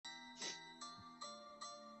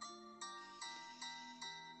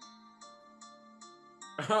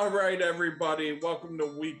All right, everybody. Welcome to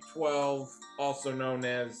Week 12, also known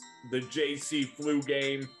as the JC Flu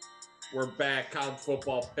Game. We're back, college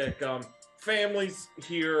football pick'em. Family's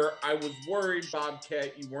here. I was worried,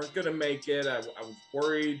 Bobcat, you weren't going to make it. I was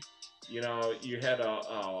worried, you had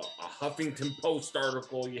a Huffington Post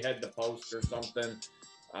article you had to post or something.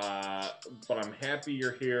 But I'm happy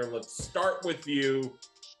you're here. Let's start with you.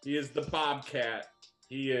 He is the Bobcat.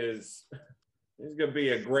 He's going to be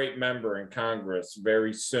a great member in Congress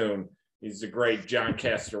very soon. He's the great John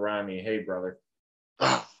Castorani. Hey, brother.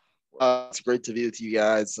 It's great to be with you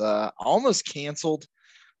guys. Almost canceled,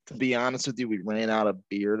 to be honest with you. We ran out of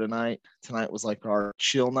beer tonight. Tonight was like our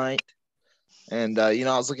chill night. And, I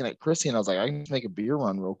was looking at Chrissy and I was like, I can just make a beer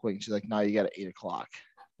run real quick. And she's like, no, you got 8 o'clock.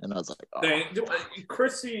 And I was like, oh.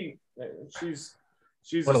 Chrissy, she's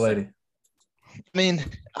what a lady. I mean,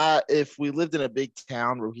 if we lived in a big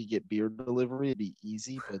town where we could get beer delivery, it'd be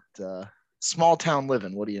easy. But small town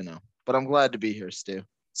living, what do you know? But I'm glad to be here, Stu.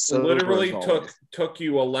 So literally took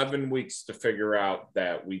you 11 weeks to figure out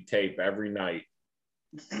that we tape every night,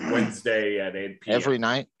 Wednesday at 8 p.m. Every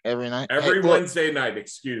night? Every Wednesday night,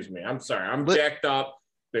 excuse me. I'm sorry. I'm jacked up.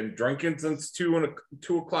 Been drinking since 2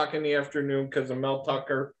 o'clock in the afternoon because of Mel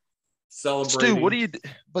Tucker celebrating.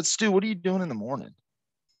 Stu, what are you doing in the morning?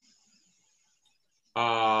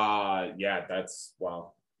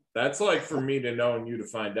 That's like for me to know and you to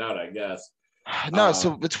find out, I guess. No,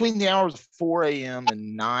 so between the hours of 4 a.m.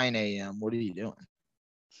 and 9 a.m., what are you doing?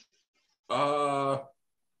 I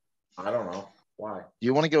don't know. Why? Do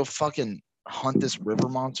you want to go fucking hunt this river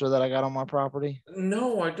monster that I got on my property?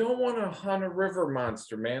 No, I don't want to hunt a river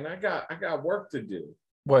monster, man. I got work to do.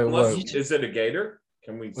 Wait. Is it a gator?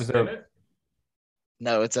 Can we spin it?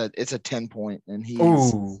 No, it's a 10-point, and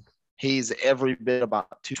he's every bit about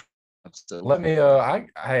 2. So. Let me.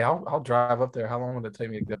 I'll drive up there. How long would it take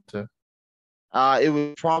me to get to? It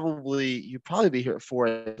would you'd probably be here at 4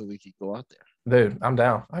 a.m. so we could go out there. Dude, I'm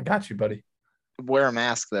down. I got you, buddy. Wear a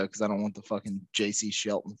mask though, because I don't want the fucking JC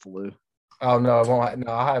Shelton flu. Oh no, I won't.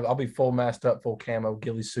 No, I'll be full masked up, full camo,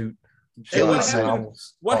 ghillie suit. Hey,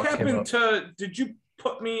 what happened to? Did you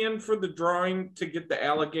put me in for the drawing to get the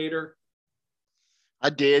alligator? I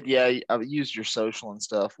did, yeah. I used your social and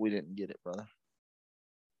stuff. We didn't get it, brother.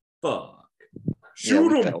 Fuck!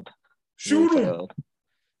 Shoot him! Shoot him!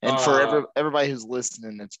 And for everybody who's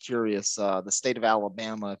listening that's curious, the state of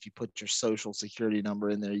Alabama, if you put your social security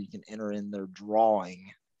number in there, you can enter in their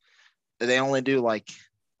drawing. They only do like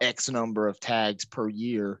X number of tags per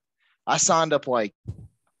year. I signed up like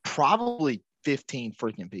probably 15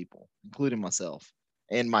 freaking people, including myself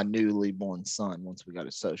and my newly born son once we got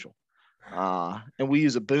his social. And we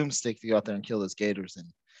use a boomstick to go out there and kill those gators. And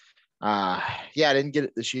I didn't get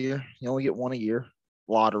it this year. You only get one a year,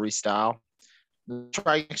 lottery style.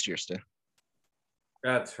 Try next year, Stu.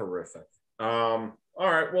 That's horrific. All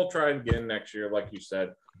right, we'll try it again next year, like you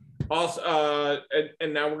said. Also,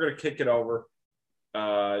 and now we're gonna kick it over.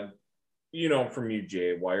 From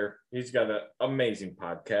UGA Wire. He's got an amazing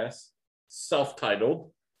podcast,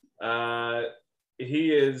 self-titled.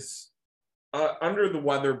 He is under the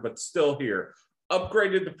weather, but still here.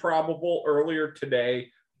 Upgraded to probable earlier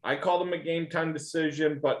today. I called him a game time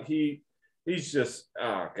decision, but he's just,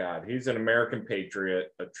 oh God, he's an American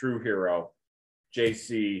patriot, a true hero.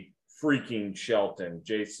 JC freaking Shelton.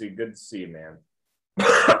 JC, good to see you, man.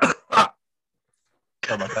 Sorry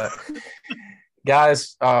about that.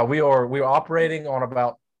 Guys, we are operating on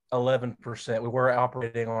about 11%. We were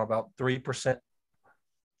operating on about 3%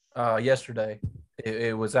 yesterday.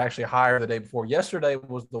 It was actually higher the day before. Yesterday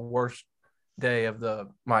was the worst day of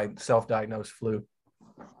my self-diagnosed flu.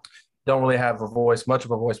 Don't really have much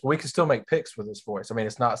of a voice, but we can still make picks with this voice. I mean,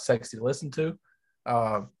 it's not sexy to listen to,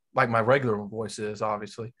 like my regular voice is,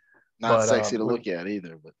 obviously. Not sexy to look at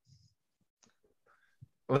either.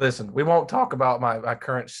 But listen, we won't talk about my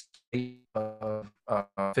current state of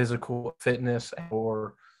physical fitness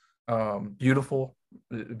or beautiful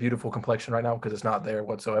complexion right now because it's not there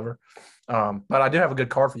whatsoever. But I do have a good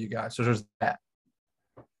card for you guys, so there's that.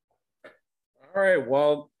 All right,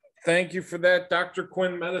 well. Thank you for that, Dr.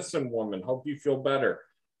 Quinn, medicine woman. Hope you feel better.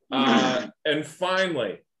 And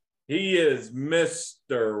finally, he is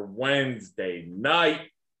Mr. Wednesday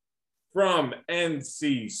Night from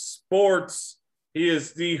NC Sports. He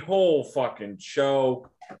is the whole fucking show.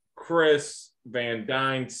 Chris Van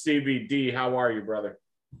Dyne, CBD. How are you, brother?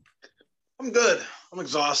 I'm good. I'm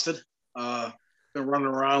exhausted. Been running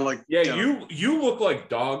around like you look like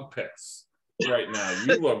dog piss right now.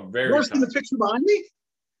 You look very. Worse than the picture behind me.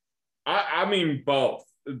 I mean both.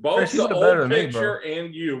 Both Chris, the old picture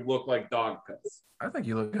and you look like dog piss. I think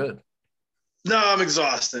you look good. No, I'm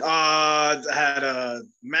exhausted. I had a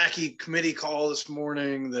Mackey committee call this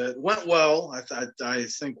morning that went well. I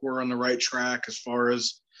think we're on the right track as far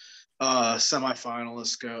as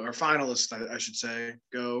semifinalists go, or finalists, I should say,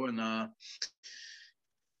 go. And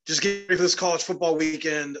just get ready for this college football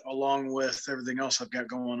weekend along with everything else I've got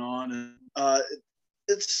going on. And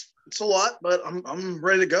it's a lot, but I'm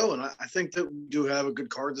ready to go. And I think that we do have a good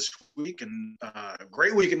card this week, and a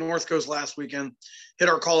great week in North Coast last weekend. Hit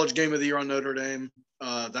our college game of the year on Notre Dame.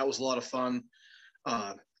 That was a lot of fun.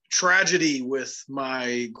 Tragedy with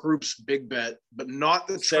my group's big bet, but not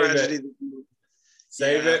the tragedy.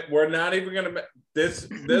 Save it. We're not even going to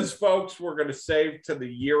this folks, we're going to save to the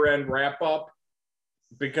year-end wrap-up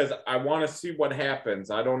because I want to see what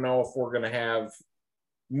happens. I don't know if we're going to have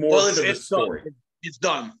more to the story. It's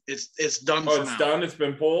done. It's done. Oh, it's done? It's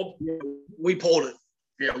been pulled? Yeah, we pulled it.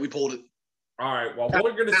 Yeah, we pulled it. All right. Well,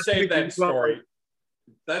 we're going to save that story.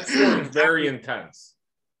 That story is very intense.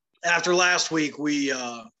 After last week, we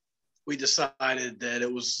decided that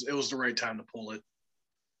it was the right time to pull it.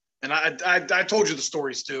 And I told you the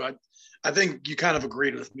stories too. I think you kind of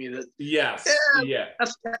agreed with me that yes, yeah,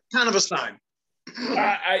 that's kind of a sign.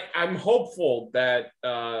 I'm hopeful that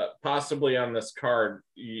possibly on this card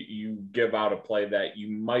you give out a play that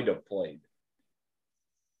you might have played.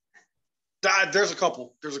 There's a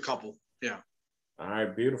couple. Yeah. All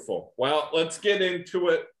right, beautiful. Well, let's get into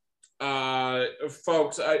it,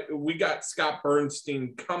 folks. We got Scott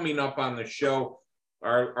Burnstein coming up on the show,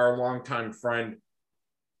 our longtime friend.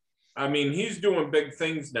 I mean, he's doing big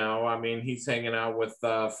things now. I mean, he's hanging out with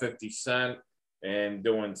 50 Cent and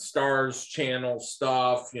doing Stars Channel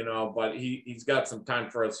stuff, you know, but he's got some time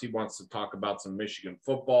for us. He wants to talk about some Michigan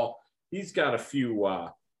football. He's got a few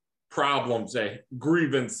problems,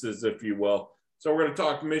 grievances, if you will. So we're going to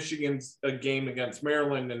talk Michigan's game against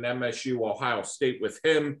Maryland and MSU, Ohio State with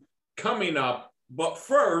him coming up. But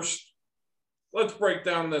first, let's break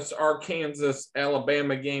down this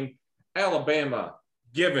Arkansas-Alabama game. Alabama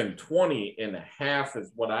given 20.5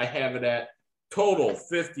 is what I have it at. Total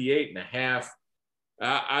 58.5.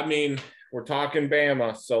 I mean, we're talking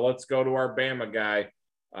Bama, so let's go to our Bama guy,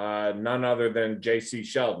 none other than J.C.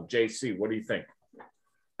 Sheldon. J.C., what do you think?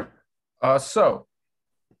 So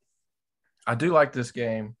I do like this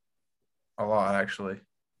game a lot, actually.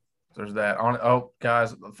 There's that.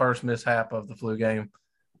 Guys, the first mishap of the flu game,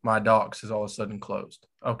 my docs is all of a sudden closed.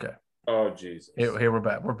 Okay. Oh, Jesus. Here we're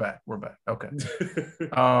back. We're back. Okay.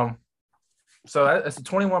 So it's a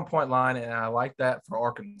 21-point line, and I like that for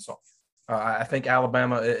Arkansas. I think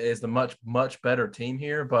Alabama is the much better team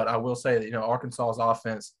here, but I will say that, you know, Arkansas's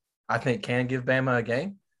offense, I think, can give Bama a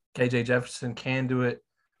game. KJ Jefferson can do it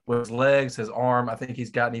with his legs, his arm. I think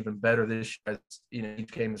he's gotten even better this year as, you know,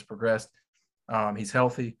 each game has progressed. He's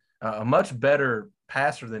healthy. A much better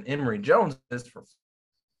passer than Emory Jones is,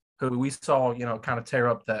 who we saw, you know, kind of tear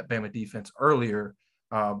up that Bama defense earlier.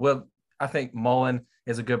 Well, I think Mullen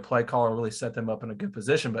is a good play caller, really set them up in a good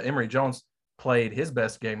position, but Emory Jones played his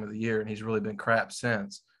best game of the year, and he's really been crap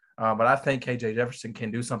since. But I think KJ Jefferson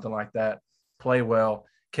can do something like that, play well.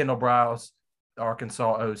 Kendall Browse,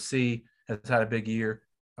 Arkansas OC, has had a big year.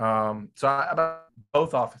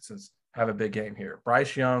 Both offenses have a big game here.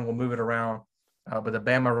 Bryce Young will move it around, but the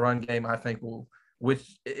Bama run game, I think, will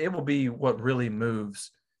be what really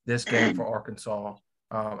moves this game for Arkansas.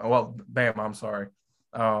 Bama, I'm sorry.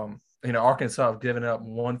 You know, Arkansas have given up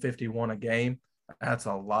 151 a game. That's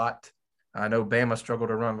a lot. I know Bama struggled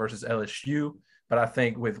to run versus LSU, but I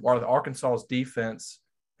think with Arkansas's defense,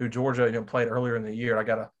 who Georgia, you know, played earlier in the year, I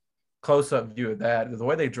got a close-up view of that. The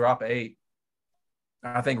way they drop 8,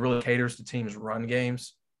 I think really caters to teams' run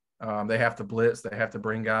games. They have to blitz. They have to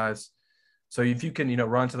bring guys. So if you can, you know,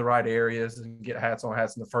 run to the right areas and get hats on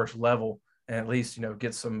hats in the first level and at least, you know,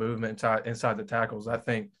 get some movement inside the tackles, I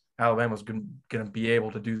think Alabama's going to be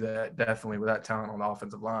able to do that definitely with that talent on the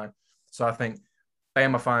offensive line. So I think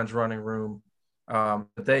Bama finds running room. But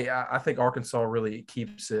I think Arkansas really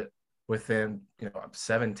keeps it within, you know,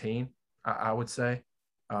 17, I would say,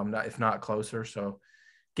 if not closer. So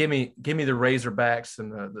give me the Razorbacks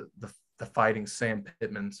and the fighting Sam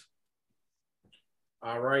Pittmans.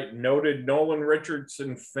 All right. Noted Nolan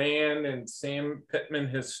Richardson fan and Sam Pittman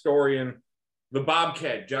historian. The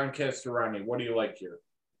Bobcat, John Castorani. What do you like here?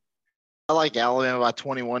 I like Alabama by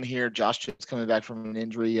 21 here. Josh Jacobs coming back from an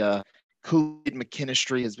injury. Kool-Aid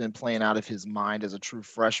McKinstry has been playing out of his mind as a true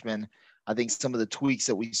freshman. I think some of the tweaks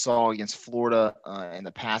that we saw against Florida and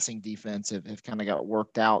the passing defense have kind of got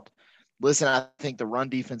worked out. Listen, I think the run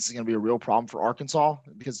defense is going to be a real problem for Arkansas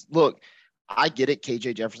because, look, I get it.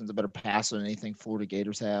 KJ Jefferson's a better passer than anything Florida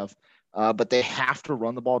Gators have, but they have to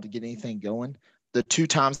run the ball to get anything going. the 2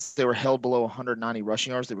 times they were held below 190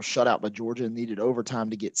 rushing yards, they were shut out by Georgia and needed overtime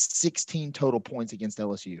to get 16 total points against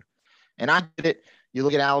LSU. And I did it. You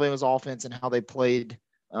look at Alabama's offense and how they played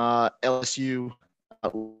LSU.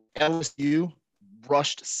 LSU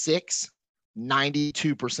rushed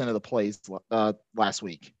 92% of the plays last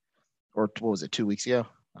week. Or what was it, 2 weeks ago?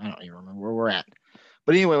 I don't even remember where we're at.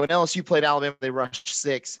 But anyway, when LSU played Alabama, they rushed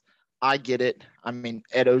 6. I get it. I mean,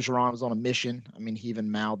 Ed Ogeron was on a mission. I mean, he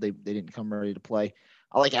even mouthed they didn't come ready to play.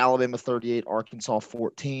 I like Alabama 38, Arkansas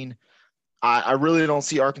 14. I really don't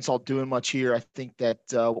see Arkansas doing much here. I think that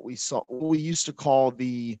what we used to call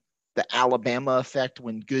the Alabama effect,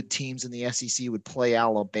 when good teams in the SEC would play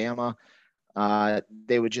Alabama,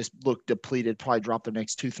 they would just look depleted, probably drop their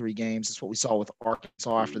next 2-3 games. That's what we saw with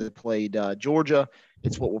Arkansas after they played Georgia.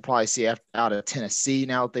 It's what we'll probably see out of Tennessee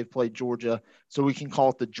now that they've played Georgia. So we can call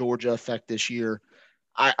it the Georgia effect this year.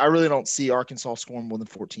 I really don't see Arkansas scoring more than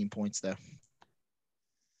 14 points, though.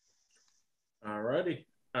 All righty.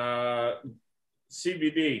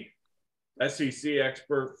 CBD, SEC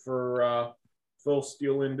expert for Phil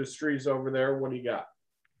Steel Industries over there. What do you got?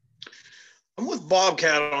 I'm with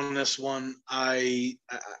Bobcat on this one. I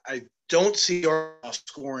don't see Arkansas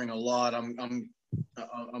scoring a lot. I'm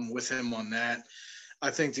with him on that. I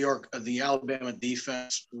think the Alabama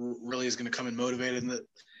defense really is going to come in motivated. And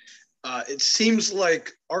it seems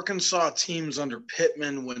like Arkansas teams under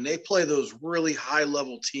Pittman, when they play those really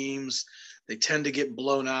high-level teams, they tend to get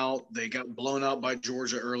blown out. They got blown out by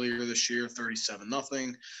Georgia earlier this year,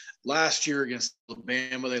 37-0. Last year against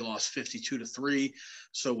Alabama, they lost 52-3.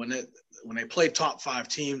 So when they play top 5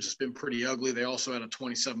 teams, it's been pretty ugly. They also had a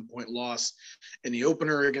 27-point loss in the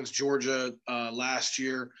opener against Georgia last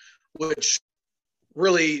year, which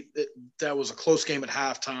really that was a close game at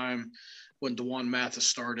halftime when DeJuan Mathis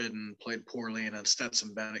started and played poorly, and then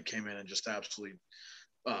Stetson Bennett came in and just absolutely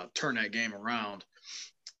turned that game around.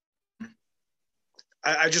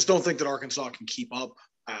 I just don't think that Arkansas can keep up.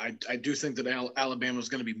 I do think that Alabama is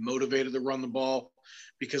going to be motivated to run the ball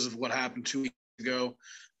because of what happened 2 weeks ago.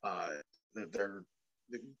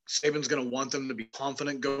 Saban's going to want them to be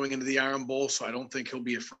confident going into the Iron Bowl, so I don't think he'll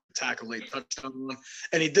be afraid to tackle late touchdown.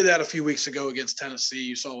 And he did that a few weeks ago against Tennessee.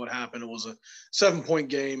 You saw what happened. It was a 7-point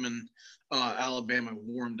game, and Alabama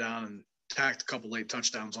wore him down and tacked a couple late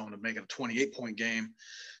touchdowns on him to make it a 28-point game.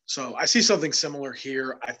 So I see something similar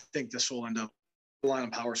here. I think this will end up line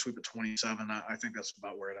of power sweep at 27. I think that's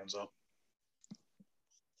about where it ends up.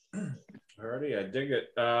 Alrighty, I dig it.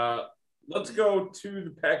 Let's go to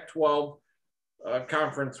the Pac-12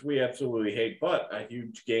 conference we absolutely hate, but a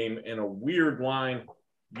huge game and a weird line.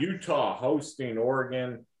 Utah hosting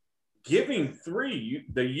Oregon, giving 3.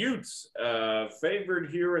 The Utes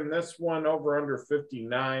favored here in this one, over under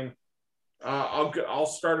 59. I'll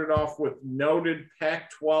start it off with noted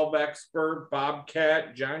Pac-12 expert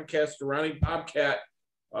Bobcat, John Castorani. Bobcat,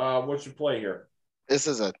 what's your play here?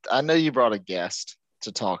 I know you brought a guest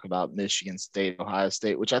to talk about Michigan State, Ohio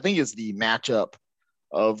State, which I think is the matchup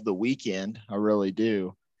of the weekend. I really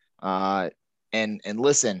do. And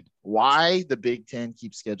listen, why the Big Ten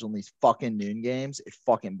keeps scheduling these fucking noon games, it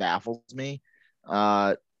fucking baffles me.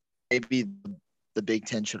 Maybe the Big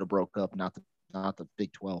Ten should have broke up, not the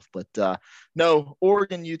Big 12, but no,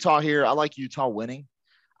 Oregon, Utah here. I like Utah winning.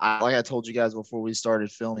 Like I told you guys before we started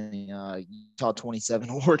filming, Utah 27,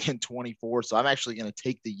 Oregon 24. So I'm actually going to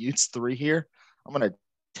take the Utes 3 here. I'm going to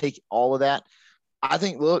take all of that. I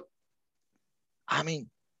think,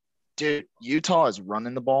 dude, Utah is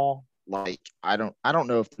running the ball. Like, I don't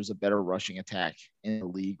know if there's a better rushing attack in the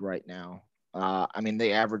league right now.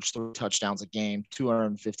 They average 3 touchdowns a game,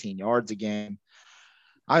 215 yards a game.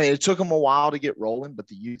 It took them a while to get rolling, but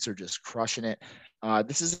the Utes are just crushing it.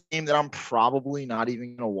 This is a game that I'm probably not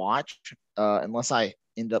even going to watch unless I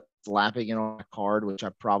end up slapping it on a card, which I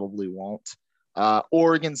probably won't.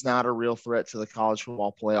 Oregon's not a real threat to the college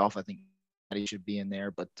football playoff. I think he should be in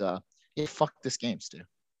there, but fuck this game, Stu.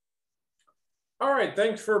 All right,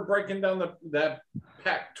 thanks for breaking down that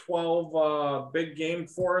Pac-12 big game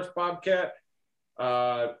for us, Bobcat.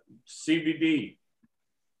 CBD.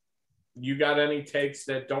 You got any takes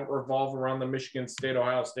that don't revolve around the Michigan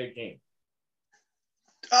State-Ohio State game?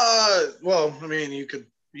 You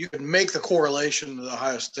could make the correlation to the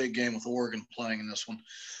Ohio State game with Oregon playing in this one.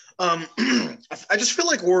 I just feel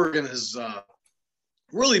like Oregon has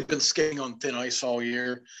really been skating on thin ice all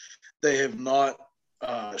year. They have not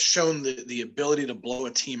shown the ability to blow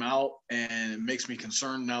a team out, and it makes me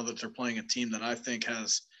concerned now that they're playing a team that I think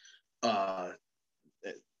has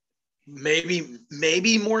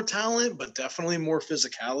maybe more talent, but definitely more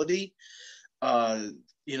physicality.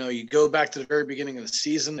 You go back to the very beginning of the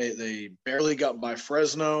season, they barely got by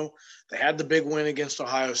Fresno. They had the big win against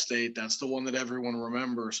Ohio State. That's the one that everyone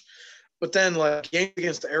remembers. But then, like, game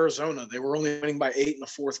against Arizona, they were only winning by 8 in the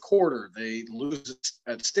fourth quarter. They lose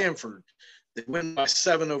at Stanford. They win by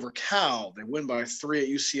 7 over Cal. They win by 3 at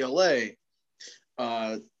UCLA.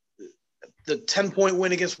 The 10-point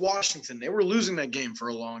win against Washington, they were losing that game for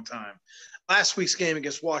a long time. Last week's game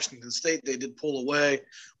against Washington State, they did pull away.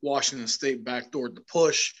 Washington State backdoored the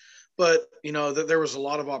push. But, there was a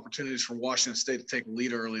lot of opportunities for Washington State to take a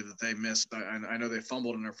lead early that they missed. I know they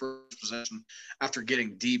fumbled in their first possession after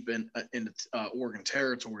getting deep into Oregon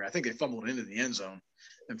territory. I think they fumbled into the end zone,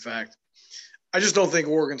 in fact. I just don't think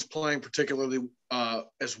Oregon's playing particularly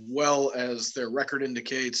as well as their record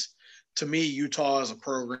indicates. To me, Utah is a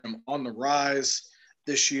program on the rise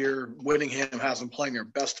this year. Whittingham has them playing their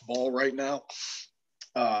best ball right now.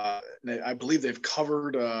 I believe they've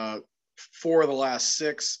covered 4 of the last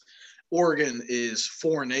 6. Oregon is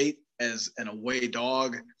 4-8 as an away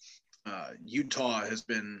dog. Utah has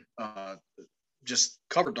been just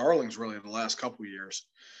covered darlings really in the last couple of years.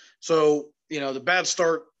 So, the bad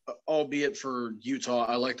start, albeit for Utah,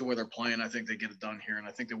 I like the way they're playing. I think they get it done here, and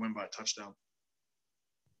I think they win by a touchdown.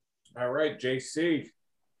 All right, JC.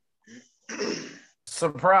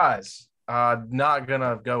 Surprise. Not going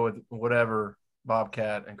to go with whatever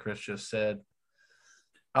Bobcat and Chris just said.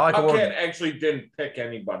 I like Bobcat Oregon. actually didn't pick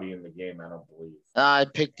anybody in the game, I don't believe. I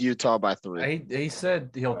picked Utah by 3. He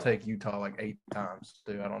said he'll take Utah like 8 times,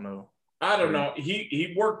 dude. I don't know.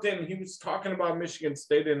 He worked in – he was talking about Michigan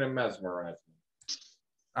State and it mesmerized me.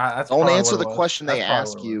 Don't answer the question they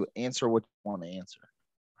ask you. Answer what you want to answer.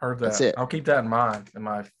 Heard that. That's it. I'll keep that in mind in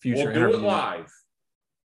my future We'll do interview. it live.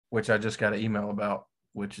 Which I just got an email about,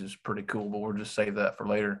 which is pretty cool, but we'll just save that for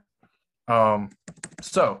later.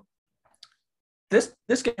 So this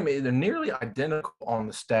game is nearly identical on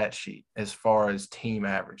the stat sheet as far as team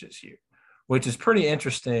averages here, which is pretty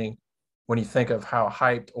interesting when you think of how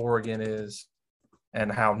hyped Oregon is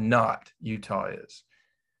and how not Utah is.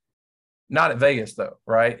 Not at Vegas though,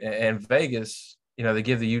 right? And Vegas, they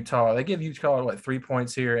give Utah 3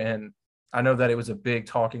 points here, and I know that it was a big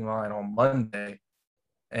talking line on Monday.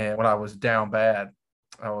 And when I was down bad,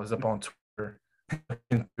 I was up on Twitter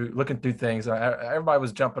looking through things. Everybody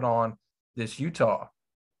was jumping on this Utah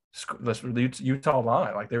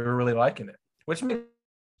line. Like, they were really liking it, which means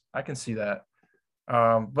I can see that.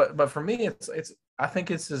 But for me, I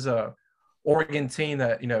think it's a Oregon team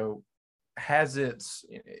that, has it's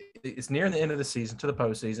near the end of the season to the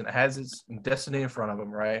postseason. It has its destiny in front of them,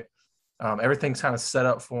 right? Everything's kind of set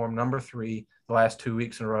up for them. Number 3 the last 2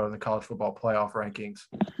 weeks in a row in the college football playoff rankings.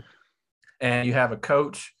 And you have a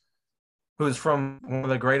coach who is from one of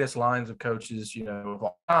the greatest lines of coaches, of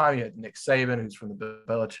all time. You had Nick Saban, who's from the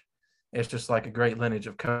Belichick. It's just like a great lineage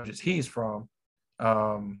of coaches he's from.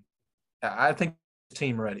 I think the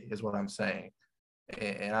team ready is what I'm saying.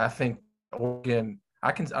 And I think Oregon,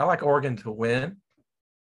 I like Oregon to win.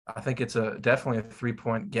 I think it's definitely a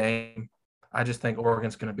 3-point game. I just think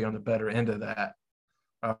Oregon's going to be on the better end of that.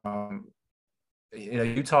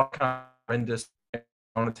 Utah kind of horrendous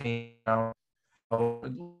on the team.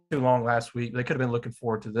 Too long last week. They could have been looking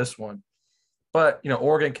forward to this one. But,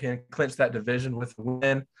 Oregon can clinch that division with the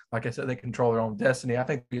win. Like I said, they control their own destiny. I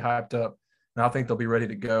think they'll be hyped up, and I think they'll be ready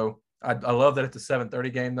to go. I love that it's a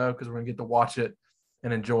 7:30 game, though, because we're going to get to watch it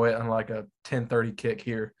and enjoy it, unlike a 10:30 kick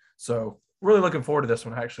here. So really looking forward to this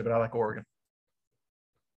one, actually, but I like Oregon.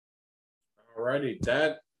 All righty.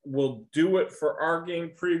 That will do it for our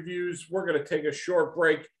game previews. We're going to take a short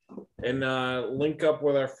break and link up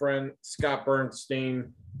with our friend Scott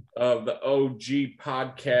Burnstein of the OG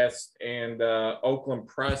podcast and Oakland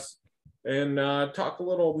Press and talk a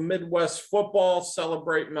little Midwest football,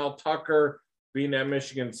 celebrate Mel Tucker being at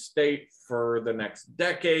Michigan State for the next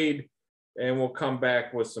decade, and we'll come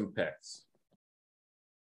back with some picks.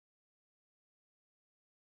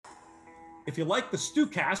 If you like the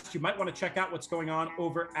Stewcast, you might want to check out what's going on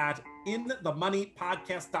over at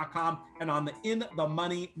inthemoneypodcast.com and on the In the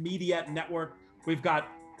Money Media Network. We've got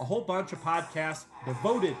a whole bunch of podcasts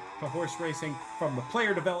devoted to horse racing, from the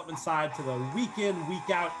player development side to the week in, week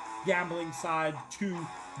out gambling side to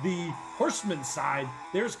the horseman side.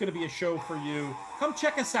 There's going to be a show for you. Come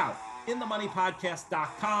check us out,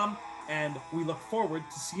 inthemoneypodcast.com, and we look forward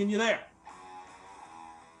to seeing you there.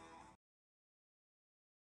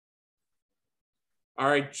 All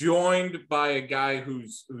right, joined by a guy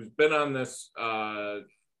who's been on this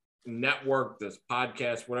network, this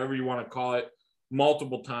podcast, whatever you want to call it,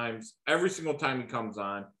 multiple times. Every single time he comes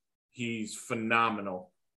on, he's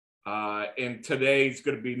phenomenal. And today's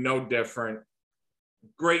going to be no different.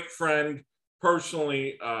 Great friend,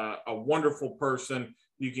 personally a wonderful person.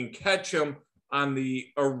 You can catch him on the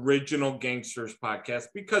original Gangsters podcast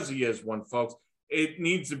because he is one, folks. It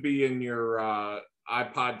needs to be in your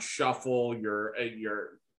iPod Shuffle, your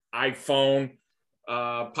iPhone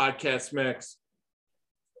podcast mix.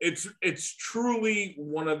 It's truly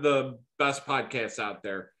one of the best podcasts out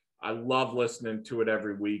there. I love listening to it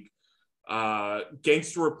every week.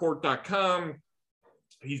 Gangsterreport.com.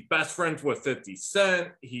 He's best friends with 50 Cent.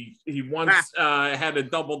 He once had a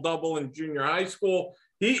double-double in junior high school.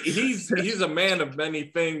 He's a man of many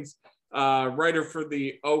things. Writer for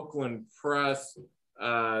the Oakland Press.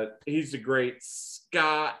 He's a great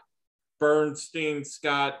Scott Burnstein.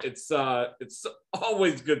 Scott, it's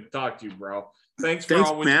always good to talk to you, bro. Thanks for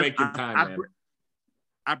always making time, man.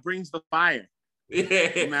 I brings the fire.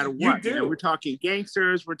 Yeah, no matter what. You know, we're talking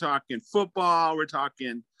gangsters. We're talking football. We're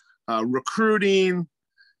talking recruiting.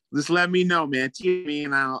 Just let me know, man. Team me,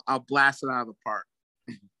 and I'll blast it out of the park.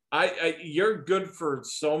 You're good for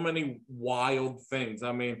so many wild things.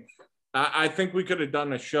 I mean, I think we could have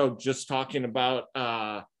done a show just talking about,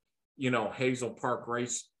 Hazel Park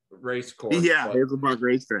race course. Yeah, Hazel Park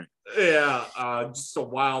racetrack. Yeah, just a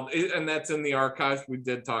wild, and that's in the archives. We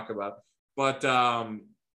did talk about, but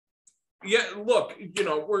yeah. Look,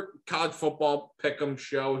 we're college football pick'em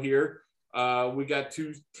show here. We got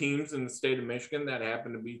two teams in the state of Michigan that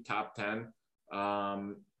happen to be top 10.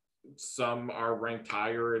 Some are ranked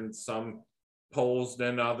higher in some polls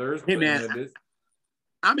than others. Hey, man,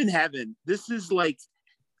 I'm in heaven. This is like,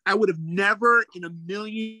 I would have never in a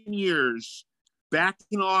million years back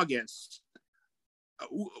in August,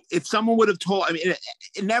 if someone would have told,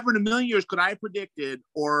 never in a million years could I have predicted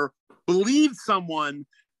or believed someone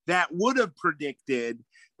that would have predicted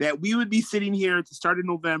that we would be sitting here at the start of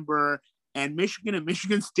November and Michigan and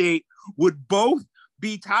Michigan State would both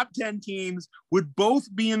be top 10 teams, would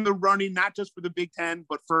both be in the running, not just for the Big Ten,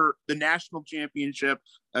 but for the national championship,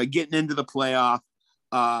 getting into the playoff.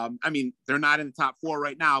 They're not in the top 4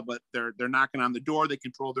 right now, but they're knocking on the door. They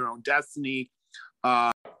control their own destiny.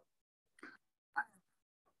 I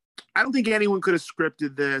don't think anyone could have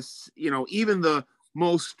scripted this. Even the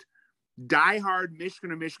most diehard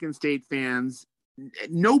Michigan or Michigan State fans,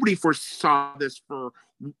 nobody foresaw this for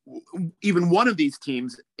even one of these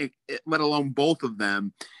teams, let alone both of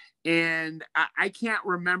them. And I can't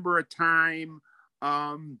remember a time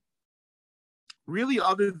really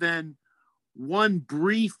other than two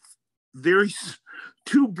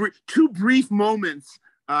brief moments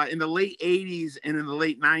in the late 80s and in the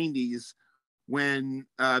late 90s when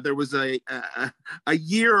there was a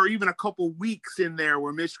year or even a couple weeks in there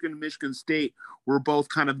where Michigan and Michigan State were both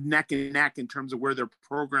kind of neck and neck in terms of where their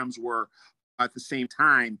programs were at the same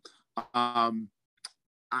time. I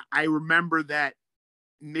remember that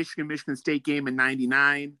Michigan State game in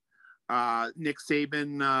 '99. Nick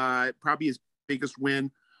Saban, probably his biggest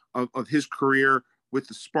win of his career with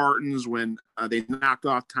the Spartans when they knocked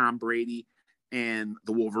off Tom Brady and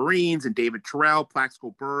the Wolverines, and David Terrell,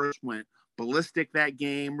 Plaxico Burress went ballistic that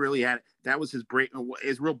game. Really that was his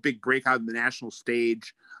real big breakout in the national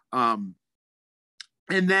stage. And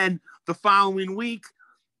then the following week,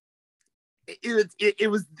 it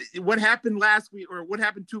was what happened last week or what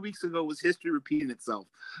happened 2 weeks ago was history repeating itself,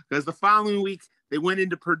 because the following week they went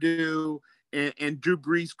into Purdue and Drew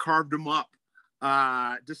Brees carved them up,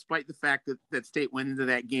 despite the fact that State went into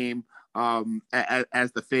that game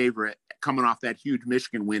as the favorite, coming off that huge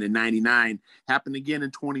Michigan win in '99. Happened again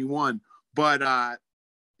in 21. But I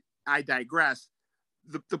digress.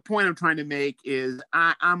 The point I'm trying to make is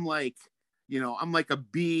I'm like a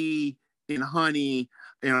bee in honey,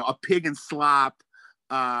 a pig in slop,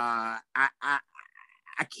 a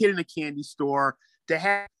kid in a candy store. To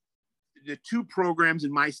have the two programs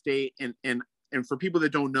in my state, and for people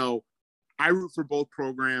that don't know, I root for both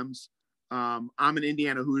programs. I'm an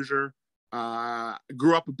Indiana Hoosier.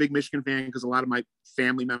 Grew up a big Michigan fan because a lot of my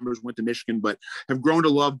family members went to Michigan, but have grown to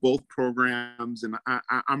love both programs. And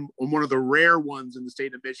I'm one of the rare ones in the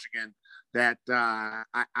state of Michigan that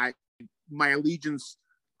my allegiances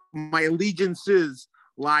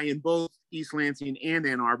lie in both East Lansing and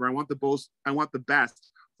Ann Arbor. I want the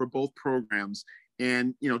best for both programs.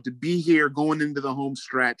 And, to be here going into the home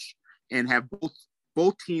stretch and have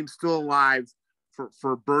both teams still alive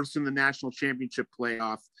for berths in the national championship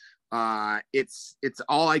playoff. It's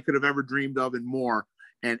all I could have ever dreamed of and more.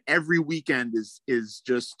 And every weekend is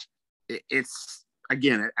just,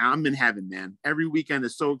 again, I'm in heaven, man. Every weekend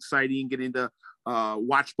is so exciting, getting to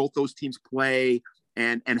watch both those teams play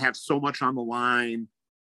and have so much on the line.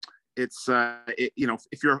 It's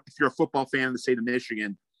if you're a football fan in the state of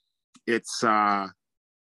Michigan, it's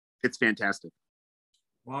fantastic.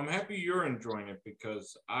 Well, I'm happy you're enjoying it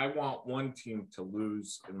because I want one team to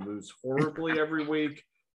lose and lose horribly every week,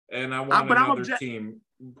 and I want another team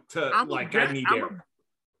to I need air.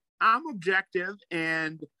 I'm objective,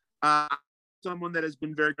 and someone that has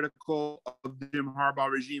been very critical of the Jim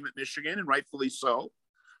Harbaugh regime at Michigan, and rightfully so.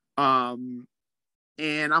 And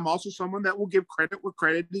I'm also someone that will give credit where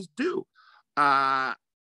credit is due.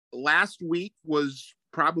 Last week was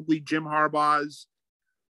probably Jim Harbaugh's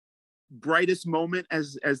brightest moment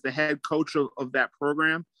as the head coach of that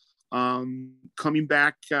program, coming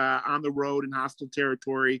back on the road in hostile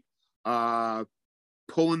territory,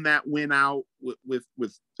 pulling that win out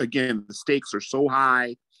with again, the stakes are so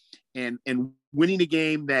high, and winning a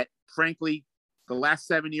game that frankly the last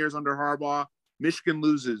 7 years under Harbaugh, Michigan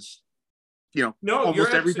loses,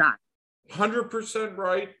 almost every time. 100%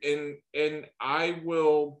 right, and I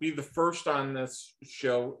will be the first on this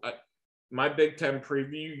show. My Big Ten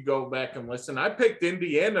preview, you go back and listen. I picked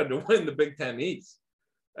Indiana to win the Big Ten East.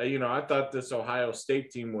 I thought this Ohio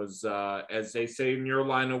State team was, as they say in your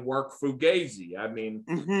line of work, fugazi. I mean,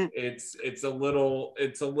 it's a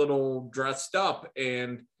little dressed up,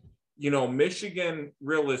 and Michigan.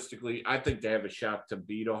 Realistically, I think they have a shot to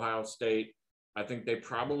beat Ohio State. I think they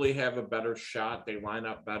probably have a better shot. They line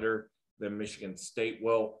up better than Michigan State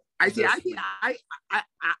will. I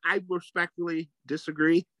respectfully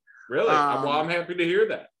disagree. Really? Well, I'm happy to hear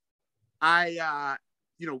that. I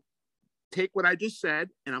take what I just said,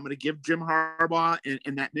 and I'm going to give Jim Harbaugh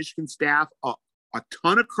and that Michigan staff a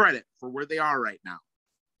ton of credit for where they are right now.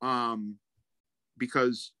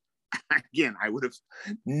 Because, again, I would have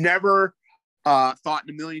never thought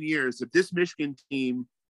in a million years that this Michigan team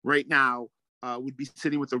right now would be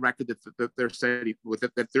sitting with the record that they're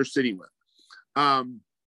sitting with,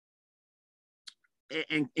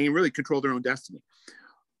 and really control their own destiny.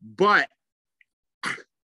 But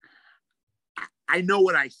I know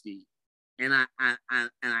what I see, and I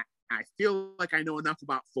feel like I know enough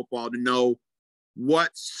about football to know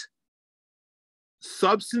what's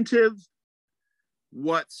substantive,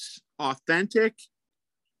 what's authentic,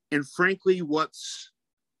 and frankly, what's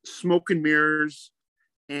smoke and mirrors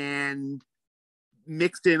and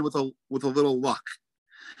mixed in with a little luck.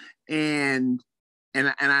 And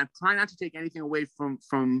I try not to take anything away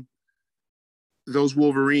from those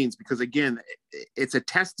Wolverines, because again, it's a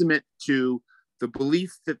testament to the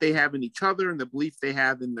belief that they have in each other and the belief they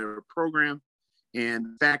have in their program, and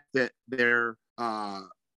the fact that they're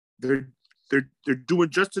doing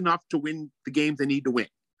just enough to win the games they need to win,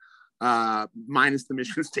 minus the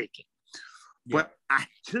Michigan State game. Yeah. But I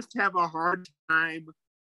just have a hard time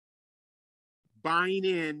buying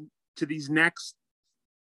in to these next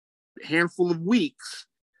handful of weeks,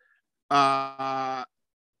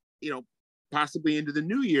 possibly into the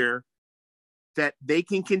new year, that they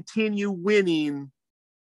can continue winning.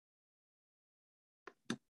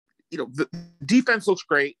 The defense looks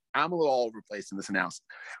great. I'm a little all over the place in this analysis.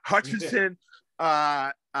 Hutchinson,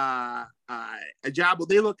 Ajabo,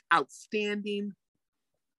 they look outstanding,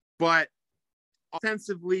 but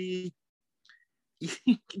offensively,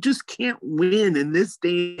 you just can't win in this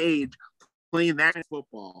day and age playing that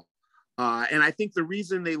football. And I think the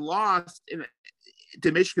reason they lost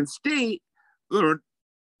to Michigan State, or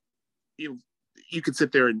you could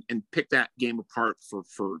sit there and pick that game apart for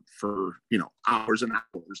hours and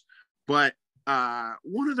hours. But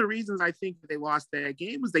one of the reasons I think they lost that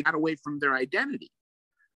game was they got away from their identity.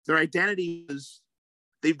 Their identity is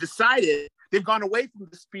they've decided they've gone away from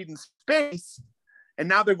the speed and space, and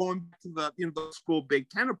now they're going back to the school Big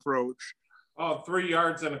Ten approach. Oh, 3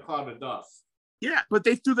 yards and a cloud of dust. Yeah, but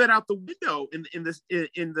they threw that out the window in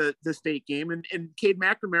the state game, and Cade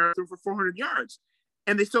McNamara threw for 400 yards,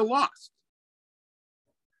 and they still lost.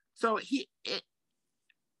 So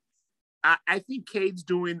I think Cade's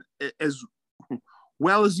doing as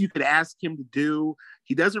well as you could ask him to do.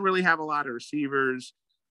 He doesn't really have a lot of receivers,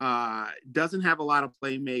 doesn't have a lot of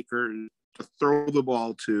playmakers to throw the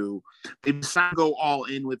ball to. They decided to go all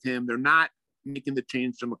in with him. They're not making the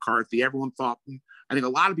change to McCarthy. Everyone thought, I think a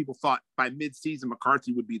lot of people thought by midseason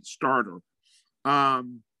McCarthy would be the starter.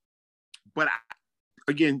 But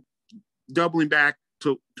again, doubling back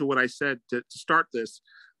to what I said to start this,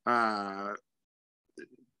 I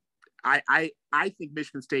think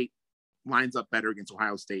Michigan State lines up better against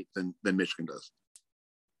Ohio State than Michigan does.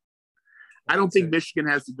 I don't think Michigan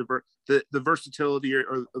has the versatility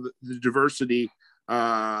or the diversity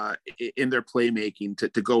in their playmaking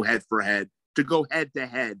to go head to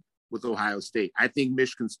head with Ohio State. I think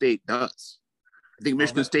Michigan State does. I think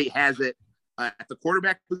Michigan State has it at the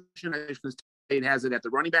quarterback position. I think Michigan State has it at the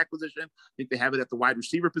running back position. I think they have it at the wide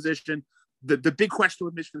receiver position. the big question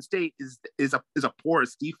with Michigan State is a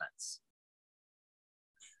porous defense.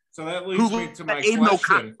 So that leads me to my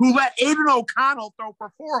question. Who let Aiden O'Connell throw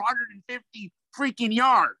for 450 freaking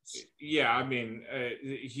yards? Yeah, I mean,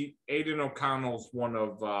 Aiden O'Connell's one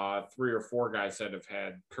of 3 or 4 guys that have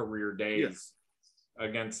had career days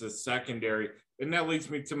against the secondary. And that leads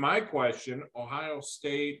me to my question. Ohio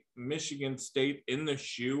State, Michigan State in the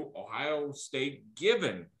shoe. Ohio State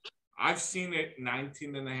given. I've seen it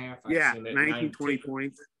 19.5. I've seen it 19, 20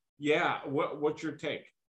 points. Yeah. What's your take?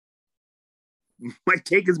 My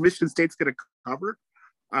take is Michigan State's going to cover.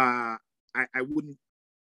 I wouldn't,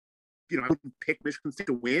 I wouldn't pick Michigan State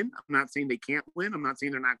to win. I'm not saying they can't win. I'm not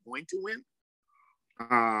saying they're not going to win.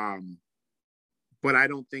 But I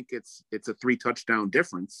don't think it's a 3 touchdown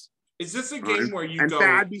difference. Is this a game where you go?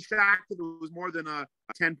 And I'd be shocked if it was more than a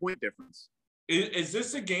 10-point difference. Is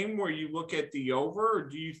this a game where you look at the over, or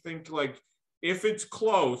do you think like if it's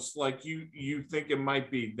close, like you think it might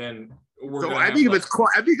be, then we're so I think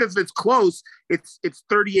if it's close, it's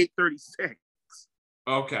 38-36.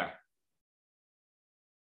 Okay.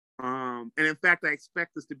 And in fact, I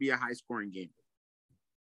expect this to be a high scoring game.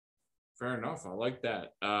 Fair enough. I like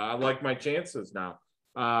that. I like my chances now.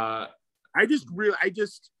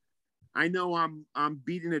 I know I'm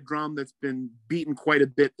beating a drum that's been beaten quite a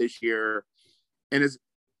bit this year, and as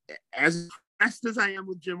impressed as I am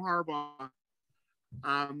with Jim Harbaugh,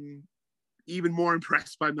 I'm even more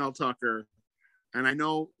impressed by Mel Tucker. And I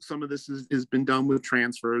know some of this has been done with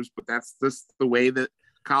transfers, but that's just the way that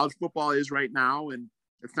college football is right now, and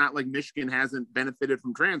it's not like Michigan hasn't benefited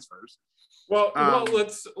from transfers. Well,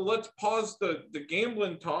 let's pause the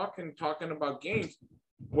gambling talk and talking about games.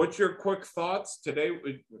 What's your quick thoughts today?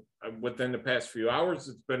 Within the past few hours,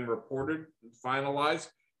 it's been reported, finalized,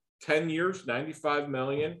 10 years, $95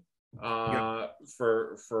 million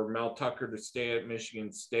for Mel Tucker to stay at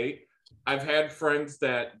Michigan State. I've had friends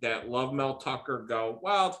that love Mel Tucker go,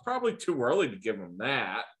 well, it's probably too early to give him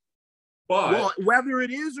that. But whether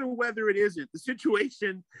it is or whether it isn't, the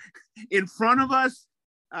situation in front of us,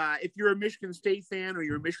 if you're a Michigan State fan or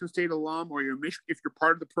you're a Michigan State alum or if you're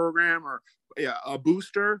part of the program or a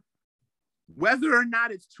booster, whether or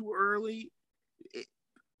not it's too early,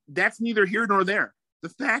 that's neither here nor there. The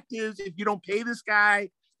fact is, if you don't pay this guy,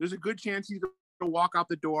 there's a good chance he's going to walk out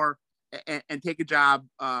the door and take a job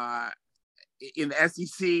in the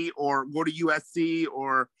SEC or go to USC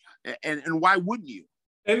and why wouldn't you?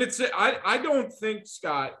 And I don't think,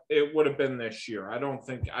 Scott, it would have been this year. I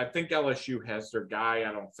think LSU has their guy.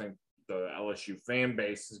 I don't think the LSU fan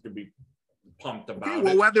base is going to be pumped about it.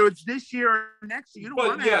 Well, whether it's this year or next year, you don't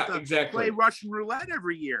want to have to play Russian roulette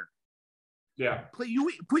every year. Yeah. Put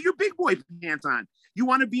your big boy pants on. You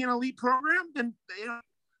want to be an elite program? Then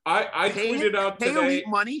I tweeted out today. Pay elite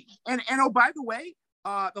money. And oh, by the way,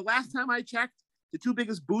 the last time I checked, the 2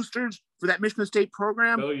 biggest boosters for that Michigan State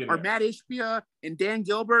program are Matt Ishbia and Dan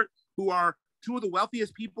Gilbert, who are 2 of the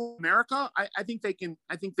wealthiest people in America. I think they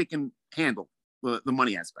can handle the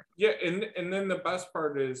money aspect. Yeah, and then the best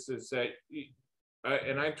part is that,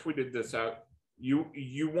 and I tweeted this out.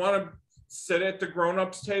 You want to sit at the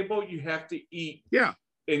grown-ups table, you have to eat. Yeah,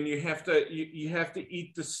 and you have to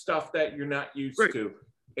eat the stuff that you're not used to.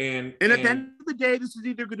 And at the end of the day, this is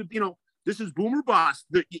either going to be this is boom or bust.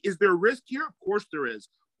 Is there a risk here? Of course there is.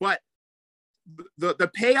 But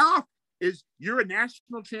the payoff is you're a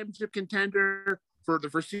national championship contender for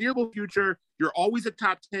the foreseeable future. You're always a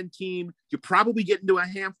top 10 team. You probably get into a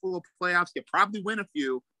handful of playoffs. You probably win a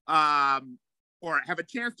few or have a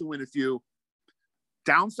chance to win a few.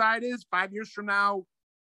 Downside is 5 years from now,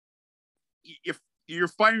 if you're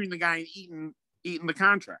firing the guy and eating the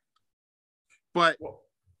contract. But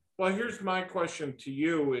well, here's my question to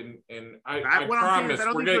you, and I promise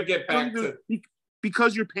we're going to get back to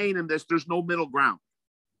because you're paying him this. There's no middle ground.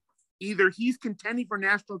 Either he's contending for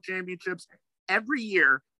national championships every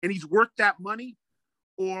year and he's worth that money,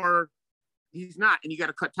 or he's not, and you got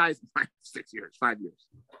to cut ties in 5 years.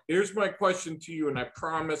 Here's my question to you, and I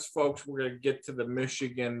promise, folks, we're going to get to the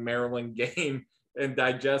Michigan-Maryland game and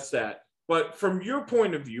digest that. But from your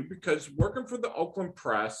point of view, because working for the Oakland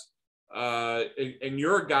Press, and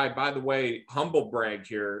you're a guy, by the way, humble brag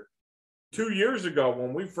here, 2 years ago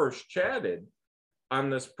when we first chatted on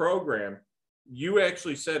this program, you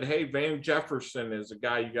actually said, hey, Van Jefferson is a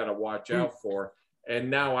guy you got to watch out for. And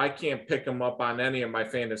now I can't pick him up on any of my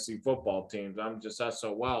fantasy football teams. I'm just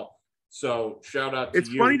SOL. So shout out to you.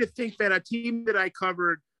 It's funny to think that a team that I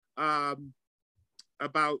covered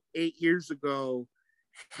about 8 years ago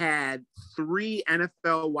had 3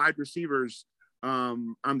 NFL wide receivers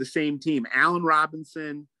on the same team: Allen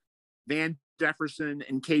Robinson, Van Jefferson,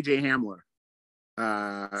 and KJ Hamler.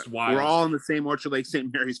 We're all in the same Orchard Lake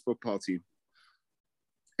St. Mary's football team.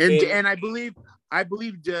 And I believe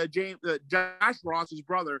James Josh Ross's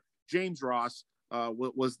brother James Ross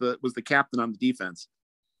was the captain on the defense.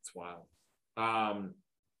 That's wild. I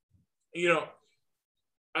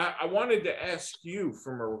wanted to ask you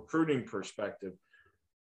from a recruiting perspective,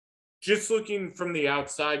 just looking from the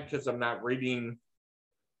outside, because I'm not reading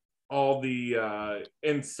all the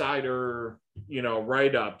insider,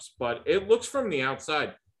 write-ups, but it looks from the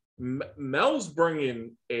outside, Mel's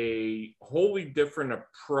bringing a wholly different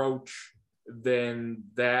approach than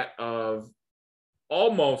that of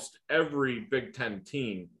almost every Big Ten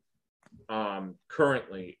team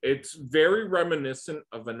currently. It's very reminiscent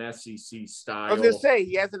of an SEC style. I was going to say,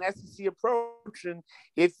 he has an SEC approach, and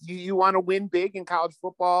if you want to win big in college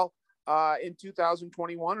football in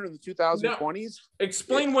 2021 or in the 2020s,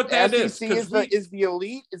 explain what that SEC is the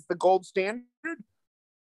elite, is the gold standard.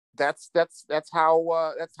 That's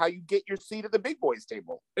how you get your seat at the big boys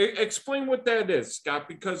table. Explain what that is, Scott,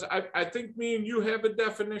 because I think me and you have a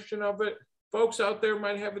definition of it. Folks out there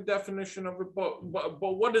might have a definition of it, but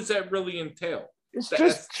what does that really entail? It's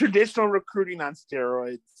just traditional recruiting on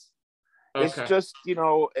steroids. Okay. It's just,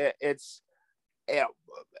 it's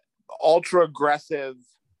ultra aggressive,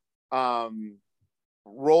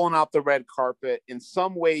 rolling out the red carpet, in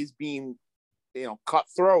some ways being,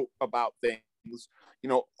 cutthroat about things,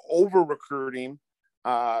 over recruiting,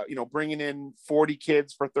 bringing in 40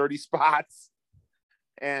 kids for 30 spots.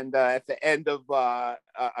 And at the end of a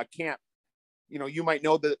camp, you might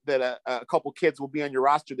know that a couple kids will be on your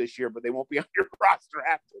roster this year, but they won't be on your roster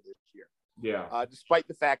after this year. Yeah. Despite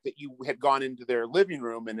the fact that you had gone into their living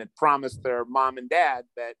room and had promised their mom and dad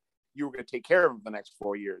that you were going to take care of them the next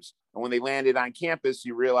 4 years. And when they landed on campus,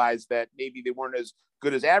 you realized that maybe they weren't as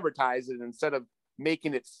good as advertised. And instead of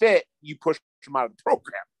making it fit, you pushed them out of the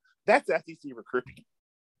program. That's SEC recruiting.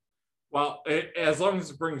 Well, as long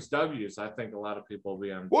as it brings W's, I think a lot of people will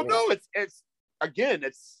be on board. Well, no, it's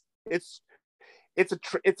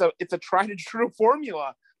a tried and true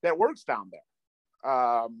formula that works down there.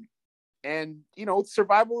 And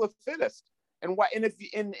survival of the fittest. And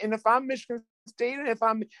if I'm Michigan State,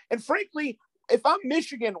 frankly, if I'm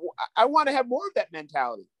Michigan, I want to have more of that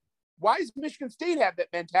mentality. Why does Michigan State have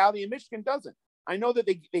that mentality and Michigan doesn't? I know that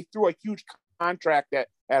they threw a huge contract at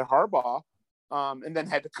Harbaugh, and then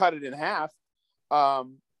had to cut it in half.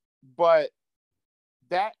 But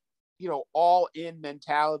that, all in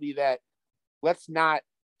mentality that let's not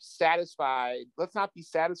be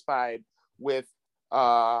satisfied with,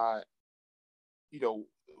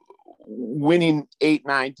 winning 8,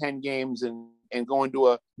 9, 10 games and going to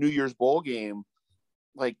a New Year's Bowl game.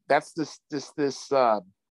 Like that's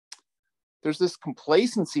there's this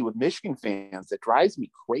complacency with Michigan fans that drives me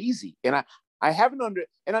crazy. And I haven't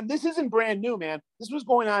this isn't brand new, man. This was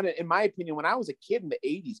going on, in my opinion, when I was a kid in the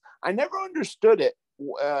 80s. I never understood it,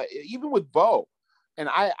 even with Bo. And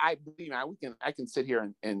I believe I can sit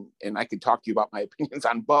here and I can talk to you about my opinions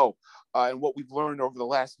on Bo and what we've learned over the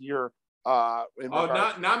last year.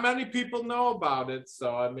 Not many people know about it.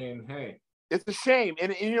 So, I mean, hey. It's a shame.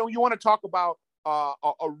 And you want to talk about a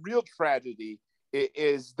real tragedy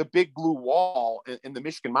is the big blue wall in the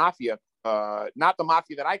Michigan Mafia, not the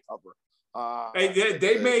Mafia that I cover.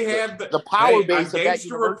 They may have the power base of that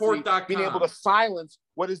university being able to silence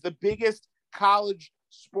what is the biggest college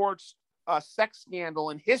sports sex scandal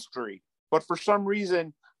in history, but for some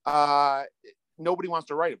reason nobody wants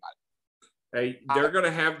to write about it. Hey, they're going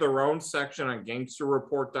to have their own section on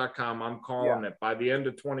gangsterreport.com. I'm calling it by the end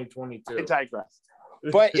of 2022. I digress.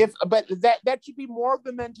 But that should be more of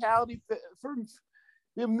the mentality for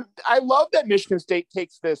I love that Michigan State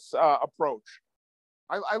takes this approach.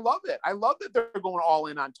 I love it. I love that they're going all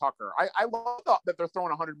in on Tucker. I love that they're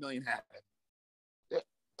throwing $100 million at it.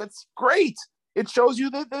 That's great. It shows you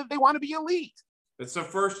that they want to be elite. It's the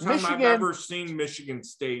first time I've ever seen Michigan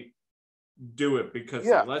State do it, because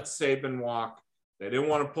they let Saban walk. They didn't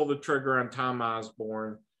want to pull the trigger on Tom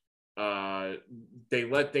Osborne. They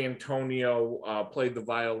let D'Antonio play the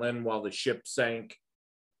violin while the ship sank.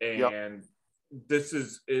 And this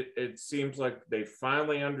is it seems like they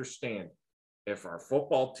finally understand, if our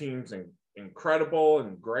football team's incredible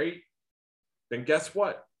and great, then guess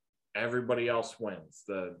what? Everybody else wins.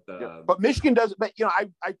 But Michigan doesn't. But I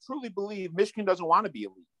truly believe Michigan doesn't want to be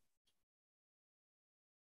elite.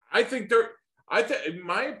 I think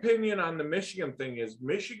my opinion on the Michigan thing is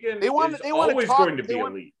Michigan is always going to be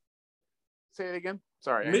elite. Say it again.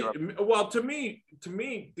 Sorry. Well, to me,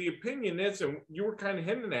 the opinion is, and you were kind of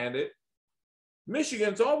hinting at it,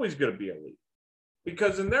 Michigan's always going to be elite,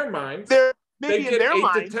 because in their minds, they get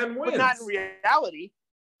 8 to 10 wins, but not in reality.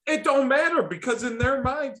 It don't matter because in their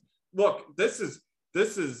minds, look, this is,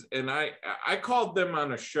 and I called them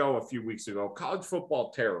on a show a few weeks ago, college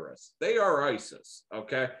football terrorists. They are ISIS,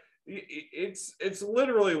 okay? It's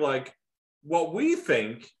literally like what we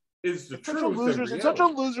think is the truth. It's such a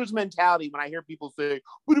loser's mentality when I hear people say,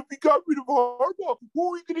 but if we got rid of Harbaugh, who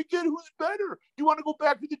are we going to get? Who's better? Do you want to go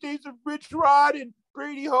back to the days of Rich Rod and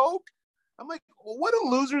Brady Hoke? I'm like, well, what a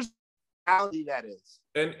loser's mentality that is.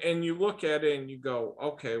 And you look at it and you go,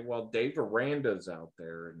 okay, well, Dave Aranda's out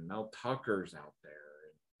there and Mel Tucker's out there.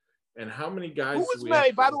 And how many guys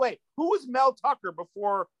by the way, who was Mel Tucker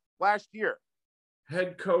before last year?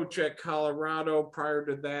 Head coach at Colorado. Prior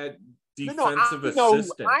to that, defensive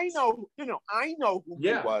assistant. I know who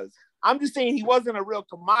he was. I'm just saying he wasn't a real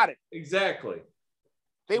commodity. Exactly.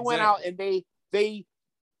 They went out and they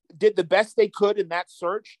did the best they could in that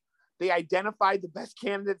search. They identified the best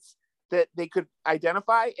candidates that they could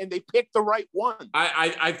identify, and they picked the right one.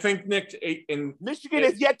 I think Nick in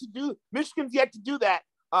Michigan's yet to do that,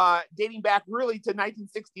 dating back really to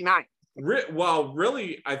 1969. Well,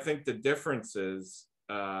 really, I think the difference is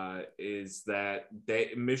that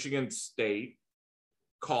Michigan State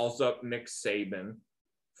calls up Nick Saban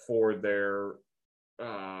for their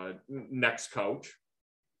next coach.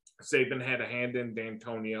 Saban had a hand in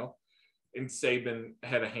D'Antonio, and Saban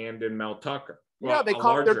had a hand in Mel Tucker. Well, they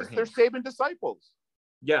call their Saban disciples.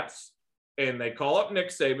 Yes, and they call up Nick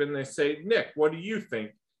Saban. They say, Nick, what do you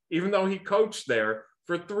think? Even though he coached there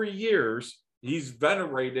for 3 years, he's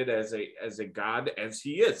venerated as a god, as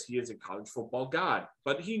he is. He is a college football god,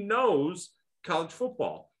 but he knows college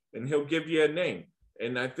football, and he'll give you a name.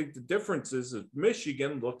 And I think the difference is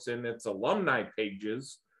Michigan looks in its alumni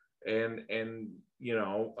pages, and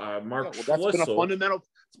Mark Schlissel.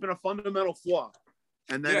 It's been a fundamental flaw.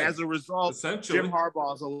 And then as a result, Jim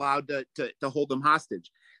Harbaugh is allowed to hold them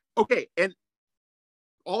hostage. Okay, and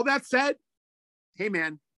all that said, hey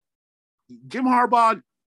man, Jim Harbaugh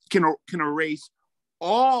can erase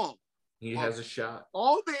all. He has a shot.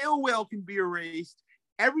 All the ill will can be erased.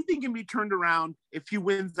 Everything can be turned around if he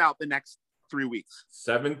wins out the next 3 weeks.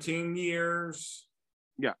 17 years.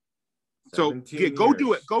 Yeah. So go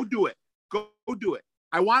do it. Go do it. Go do it.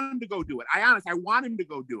 I want him to go do it. I want him to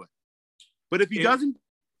go do it. But if he doesn't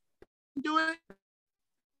do it,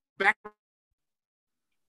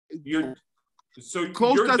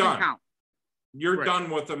 close doesn't done. Count. You're done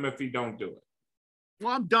with him if he don't do it.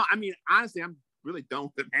 Well, I'm done. I mean, honestly, I'm really done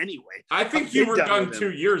with him anyway. I think you were done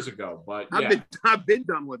 2 years ago, but I've been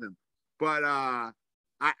done with him. But I'll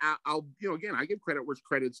again, I give credit where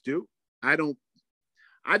credit's due. I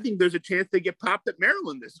think there's a chance they get popped at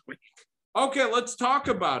Maryland this week. Okay, let's talk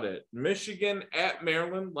about it. Michigan at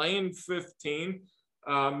Maryland, laying 15.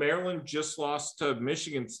 Maryland just lost to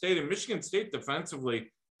Michigan State. And Michigan State defensively,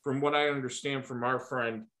 from what I understand from our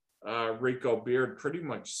friend Rico Beard, pretty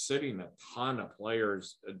much sitting a ton of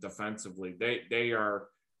players defensively. They are,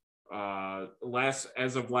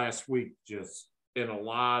 as of last week, just in a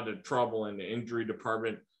lot of trouble in the injury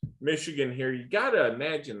department. Michigan here, you got to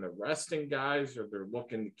imagine they're resting guys or they're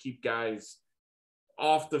looking to keep guys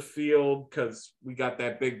off the field because we got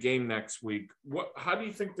that big game next week. How do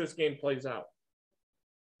you think this game plays out?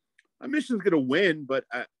 Michigan's going to win, but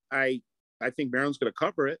I think Maryland's going to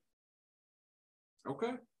cover it.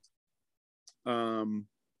 Okay.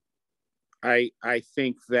 I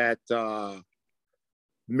think that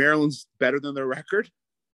Maryland's better than their record.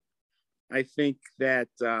 I think that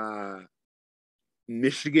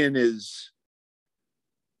Michigan is.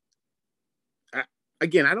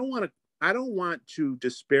 Again, I don't want to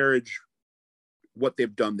disparage what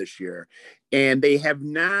they've done this year, and they have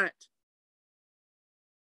not.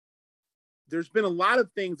 There's been a lot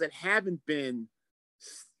of things that haven't been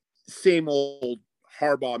same old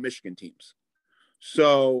Harbaugh Michigan teams.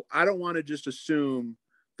 So I don't want to just assume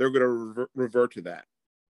they're going to revert to that.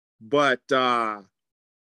 But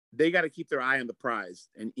they got to keep their eye on the prize,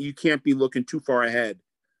 and you can't be looking too far ahead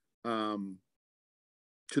to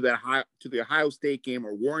the Ohio State game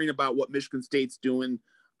or worrying about what Michigan State's doing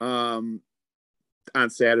on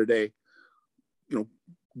Saturday.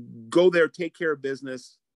 Go there, take care of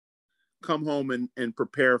business, come home and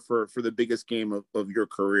prepare for the biggest game of your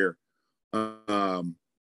career. I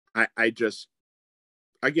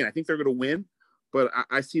think they're going to win, but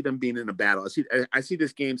I see them being in a battle. I see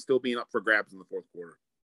this game still being up for grabs in the fourth quarter.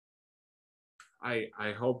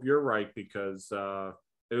 I hope you're right because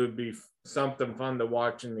it would be something fun to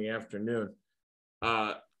watch in the afternoon.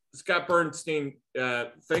 Scott Burnstein,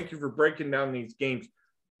 thank you for breaking down these games.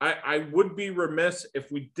 I would be remiss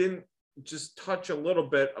if we didn't just touch a little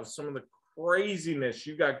bit of some of the craziness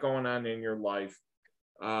you got going on in your life.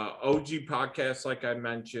 OG podcast, like I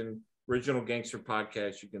mentioned, Original Gangster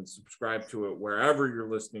Podcast. You can subscribe to it wherever you're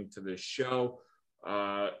listening to this show.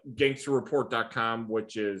 Gangsterreport.com,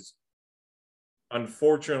 which is,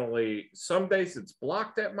 unfortunately, some days it's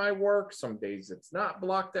blocked at my work, some days it's not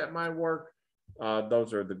blocked at my work.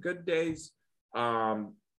 Those are the good days.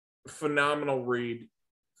 Phenomenal read,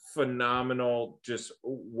 phenomenal, just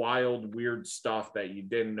wild, weird stuff that you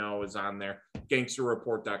didn't know is on there.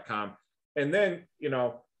 Gangsterreport.com. And then,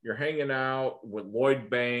 you're hanging out with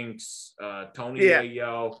Lloyd Banks, Tony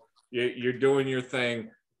Yayo. You're doing your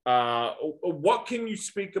thing. What can you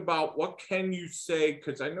speak about? What can you say?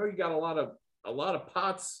 Because I know you got a lot of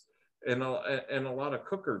pots and a lot of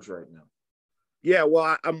cookers right now. Yeah,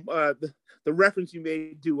 well, I'm the reference you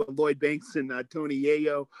made to Lloyd Banks and Tony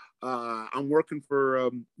Yayo. I'm working for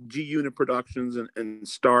G Unit Productions and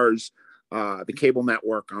Stars, the cable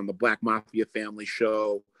network, on the Black Mafia Family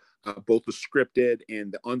show, both the scripted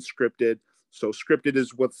and the unscripted. So scripted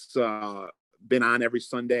is what's been on every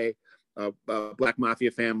Sunday. Black Mafia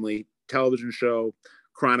Family television show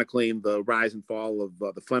chronicling the rise and fall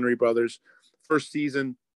of the Flannery brothers. First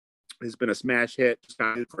season has been a smash hit.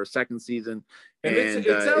 Started for a second season, and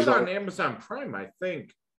it's out on Amazon Prime, I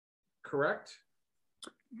think. Correct?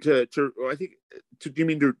 I think. Do you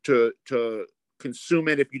mean to consume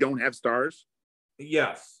it if you don't have Stars?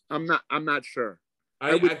 Yes. I'm not sure.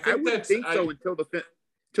 I wouldn't think so until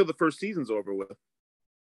the first season's over with.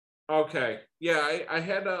 Okay. Yeah, I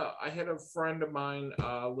had a friend of mine,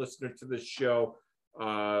 listener to this show,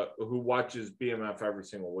 who watches BMF every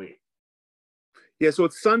single week. Yeah, so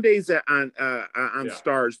it's Sundays on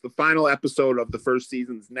Stars. The final episode of the first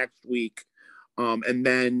season's next week, and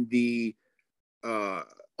then the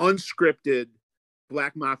unscripted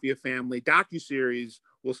Black Mafia Family docuseries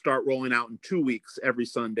will start rolling out in 2 weeks every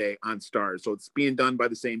Sunday on Stars. So it's being done by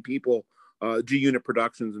the same people, G Unit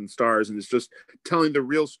Productions and Stars, and it's just telling the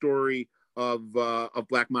real story of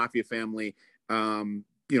Black Mafia Family,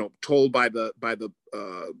 told by the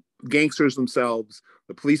gangsters themselves,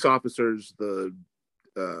 the police officers, the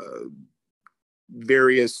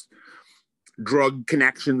various drug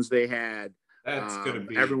connections they had. That's gonna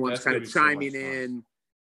be everyone's kind of chiming so in,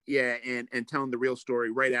 and telling the real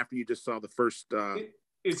story right after you just saw the first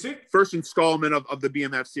first installment of the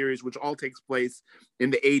BMF series, which all takes place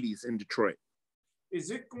in the 80s in Detroit.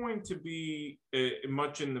 Is it going to be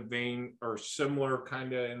much in the vein, or similar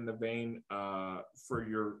kind of in the vein, for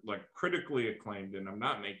your critically acclaimed, and I'm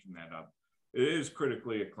not making that up, it is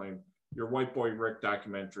critically acclaimed, your White Boy Rick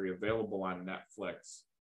documentary available on Netflix?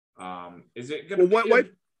 Is it going to be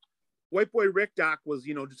White Boy Rick doc was,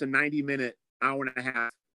 just a 90-minute, hour and a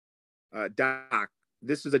half doc.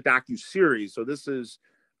 This is a docu-series. So this is,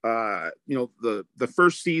 the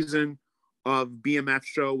first season of BMF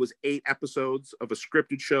show was 8 episodes of a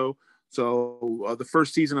scripted show. So the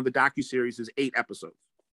first season of the docu-series is 8 episodes.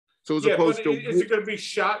 So as opposed to, is it going to be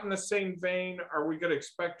shot in the same vein? Are we going to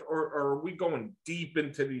expect, or are we going deep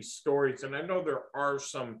into these stories? And I know there are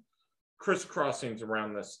some crisscrossings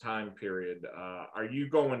around this time period. Are you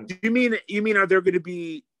going? Do you mean are there going to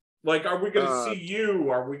be are we going to see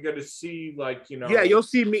you? Are we going to see Yeah, you'll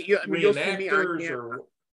see me. You'll see me on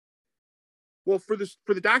Well, for the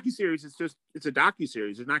docuseries, it's a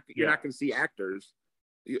docuseries. You're not going to see actors.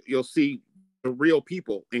 You'll see the real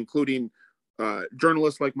people, including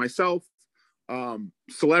journalists like myself,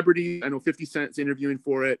 celebrities. I know 50 Cent's interviewing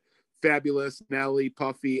for it. Fabulous, Nelly,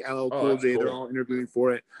 Puffy, LL Cool J, they're all interviewing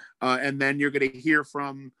for it. And then you're going to hear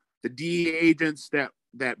from the DEA agents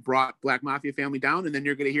that brought Black Mafia Family down, and then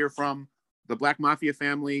you're going to hear from the Black Mafia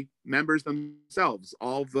Family members themselves.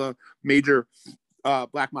 All the major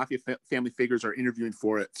Black Mafia Family figures are interviewing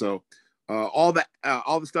for it. So all the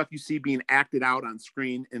stuff you see being acted out on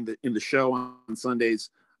screen in the show on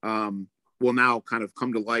Sundays will now kind of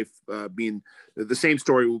come to life, being the same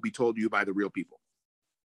story will be told to you by the real people.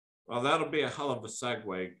 Well, that'll be a hell of a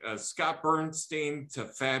segue. Scott Burnstein to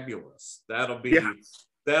Fabulous. That'll be.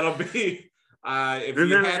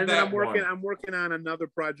 I'm working on another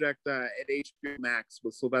project at HBO Max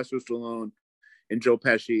with Sylvester Stallone and Joe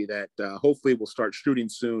Pesci that hopefully will start shooting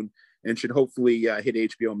soon and should hopefully hit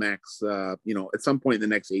HBO Max, at some point in the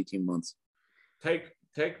next 18 months.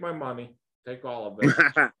 Take my money. Take all of it.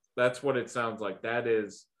 That's what it sounds like. That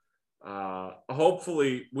is.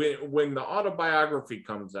 Hopefully when the autobiography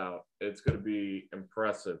comes out, it's going to be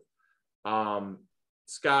impressive.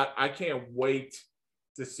 Scott, I can't wait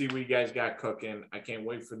to see what you guys got cooking. I can't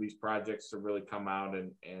wait for these projects to really come out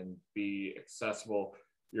and be accessible.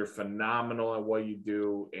 You're phenomenal at what you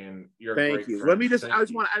do, and you're Thank you. Friend. Let me just I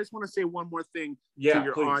just want to say one more thing to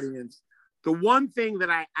your audience. The one thing that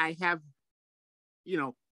I have you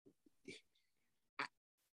know,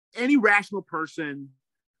 any rational person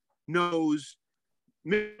knows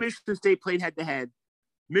Michigan State played head to head.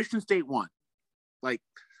 Michigan State won. Like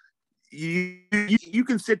you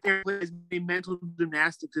can sit there and play as many mental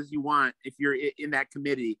gymnastics as you want if you're in that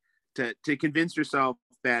committee to convince yourself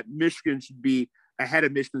that Michigan should be ahead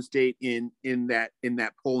of Michigan State in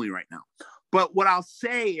that polling right now. But what I'll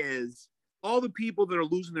say is all the people that are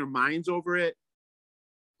losing their minds over it,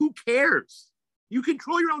 who cares? You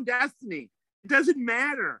control your own destiny. It doesn't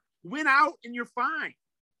matter. Win out and you're fine.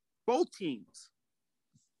 Both teams.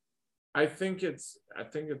 I think it's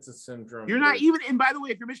a syndrome. You're not even, and by the way,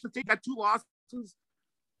 if your Michigan State got 2 losses,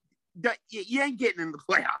 you ain't getting in the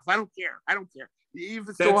playoffs. I don't care. If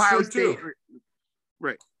it's Ohio State,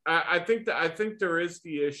 right? I think there is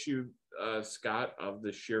the issue, Scott, of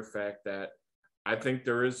the sheer fact that I think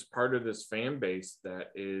there is part of this fan base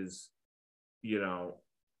that is,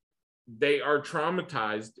 they are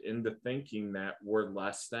traumatized into thinking that we're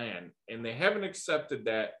less than, and they haven't accepted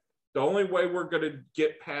that the only way we're going to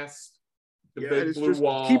get past the big blue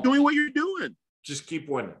wall, keep doing what you're doing. Just keep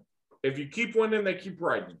winning. If you keep winning, they keep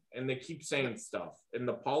writing and they keep saying stuff. And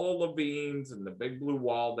the Paulo Levines and the big blue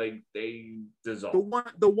wall, they dissolve.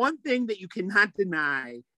 The one thing that you cannot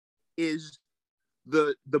deny is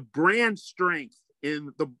the brand strength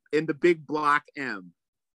in the big block M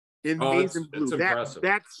in maize and blue. That's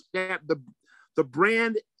the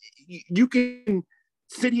brand. You can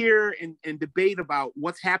sit here and debate about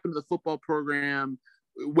what's happened to the football program,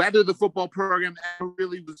 whether the football program ever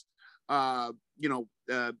really was,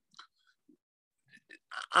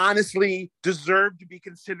 honestly deserved to be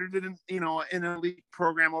considered an elite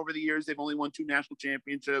program over the years. They've only won 2 national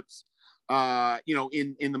championships, since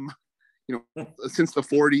the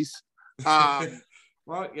 40s.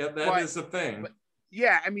 Well, yeah, that is a thing. But,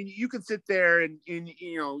 yeah, I mean, you could sit there and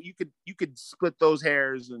you could split those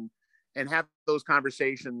hairs and have those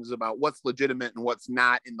conversations about what's legitimate and what's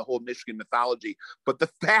not in the whole Michigan mythology. But the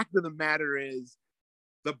fact of the matter is,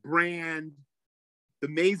 the brand, the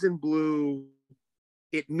maize and blue,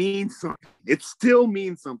 it means something. It still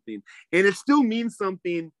means something. And it still means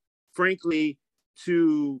something, frankly,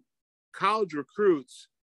 to college recruits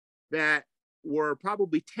that were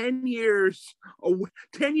probably 10 years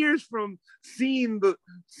from seeing the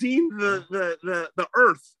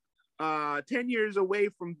earth, 10 years away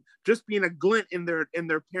from just being a glint in their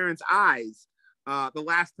parents' eyes, the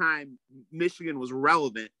last time Michigan was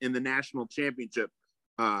relevant in the national championship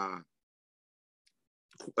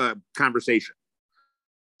conversation.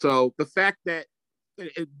 So the fact that,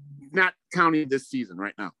 not counting this season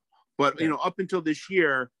right now, but up until this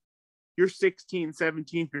year, you're 16,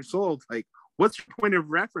 17 years old. Like, what's your point of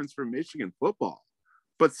reference for Michigan football?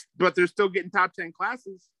 But they're still getting top 10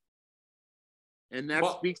 classes, and that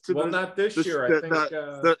speaks to not this year. I think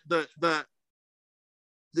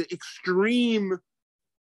the extreme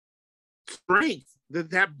strength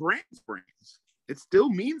that brand brings. It still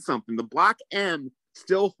means something. The Block M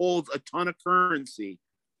still holds a ton of currency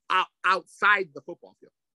outside the football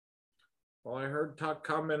field. Well, I heard talk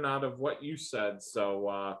coming out of what you said,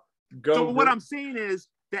 so what I'm saying is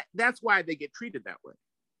that's why they get treated that way.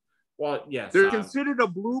 Well, yes, they're considered a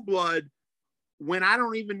blue blood when I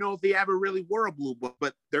don't even know if they ever really were a blue blood,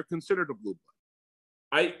 but they're considered a blue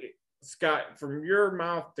blood. Scott, from your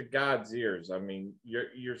mouth to God's ears, I mean,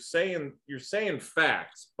 you're saying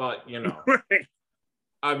facts, but right.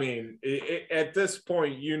 I mean, at this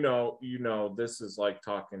point, this is like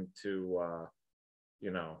talking to,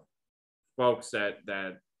 folks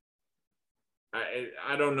that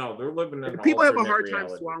I don't know. They're living in people have a hard reality.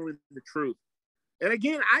 time swallowing the truth. And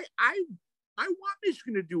again, I want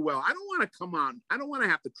Michigan to do well. I don't want to come on. I don't want to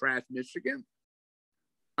have to trash Michigan.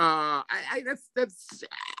 I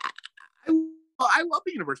love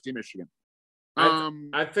the University of Michigan.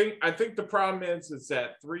 I think the problem is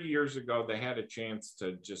that 3 years ago they had a chance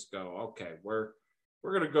to just go, okay, we're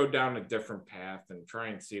going to go down a different path and try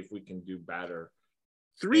and see if we can do better.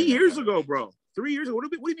 3 years ago, bro. 3 years ago. What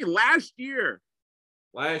do you mean? Last year?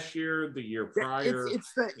 Last year, the year prior.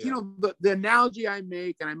 It's the analogy I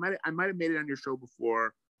make, and I might have made it on your show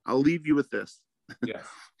before. I'll leave you with this. Yeah.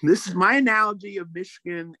 This is my analogy of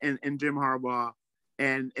Michigan and Jim Harbaugh.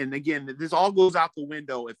 And again, this all goes out the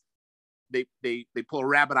window if they pull a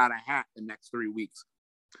rabbit out of a hat in the next 3 weeks.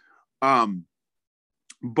 But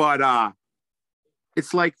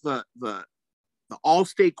it's like the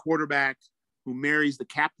all-state quarterback who marries the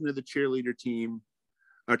captain of the cheerleading team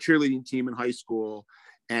in high school,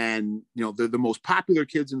 and they're the most popular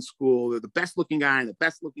kids in school. They're the best looking guy and the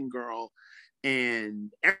best looking girl,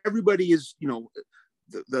 and everybody is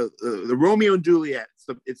the Romeo and Juliet.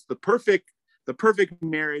 It's the perfect the perfect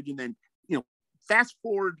marriage, and then fast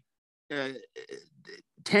forward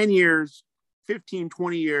 10 years, 15,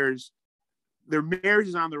 20 years, their marriage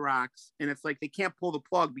is on the rocks, and it's like they can't pull the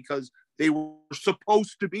plug because they were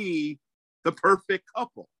supposed to be the perfect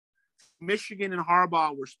couple. Michigan and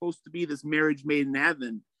Harbaugh were supposed to be this marriage made in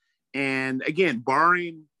heaven, and again,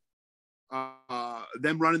 barring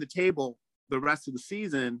them running the table the rest of the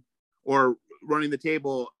season or running the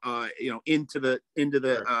table, into the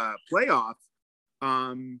playoffs.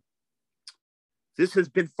 This has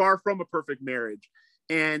been far from a perfect marriage,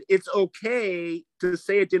 and it's okay to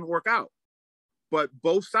say it didn't work out, but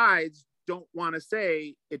both sides don't want to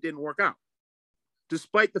say it didn't work out,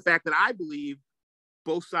 despite the fact that I believe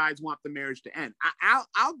both sides want the marriage to end.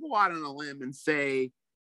 I'll go out on a limb and say,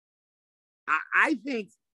 I think,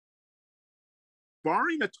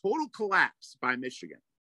 barring a total collapse by Michigan,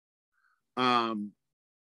 I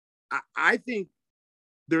think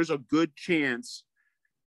there's a good chance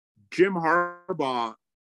Jim Harbaugh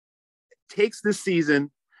takes this season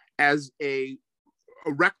as a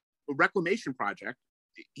reclamation project.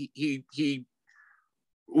 He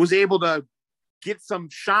was able to get some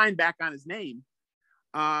shine back on his name,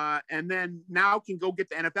 and then now can go get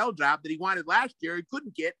the NFL job that he wanted last year. He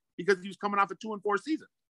couldn't get because he was coming off a 2-4 season.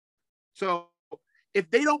 So if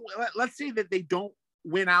they don't, let's say that they don't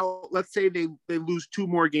win out, let's say they lose 2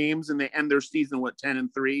 more games and they end their season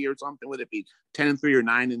 10-3 or something. Would it be 10-3 or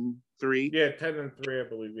 9-3? Yeah, 10-3, I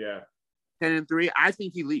believe. Yeah, 10-3. I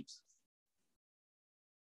think he leaves.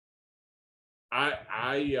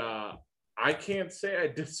 I can't say I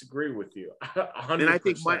disagree with you.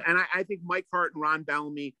 100%. And I think Mike Hart and Ron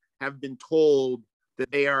Bellamy have been told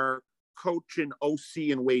that they are coach and OC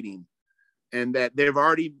in waiting, and that they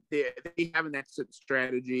have an exit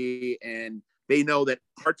strategy, and they know that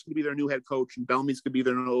Hart's going to be their new head coach and Bellamy's going to be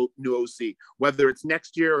their new OC, whether it's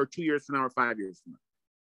next year or 2 years from now or 5 years from now.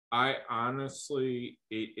 I honestly,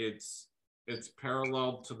 it's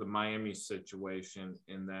parallel to the Miami situation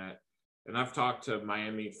in that, and I've talked to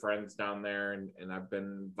Miami friends down there, and I've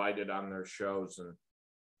been invited on their shows. And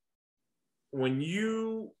when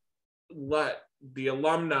you let the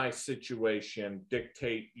alumni situation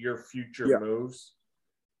dictate your future moves,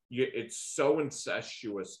 it's so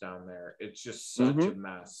incestuous down there. It's just such a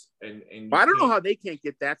mess. And I don't know how they can't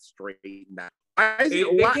get that straightened out. They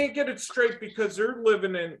can't get it straight because they're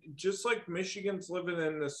living in, just like Michigan's living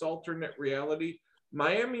in this alternate reality.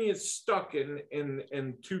 Miami is stuck in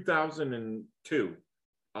 2002,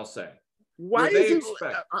 I'll say. Why is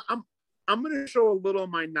it? I'm going to show a little of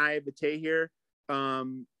my naivete here,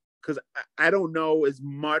 because I don't know as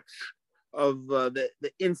much of the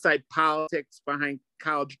inside politics behind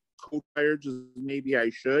college coach hires as maybe I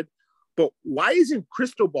should. But why isn't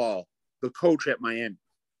Cristobal the coach at Miami?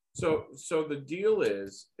 So the deal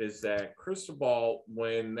is that Cristobal,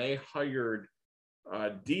 when they hired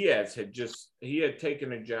Diaz, he had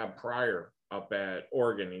taken a job prior up at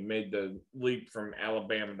Oregon. He made the leap from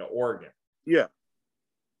Alabama to Oregon. Yeah.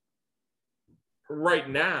 Right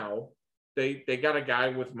now, they got a guy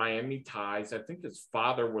with Miami ties. I think his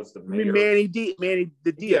father was the mayor. Manny Diaz.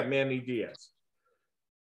 Yeah, Manny Diaz.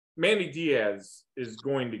 Manny Diaz is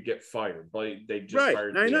going to get fired. They just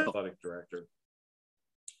fired the athletic director.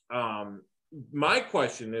 My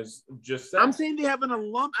question is just that. I'm saying they have an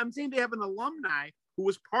alumni who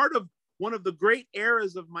was part of one of the great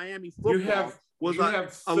eras of Miami football. You have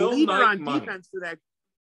a leader on defense for that.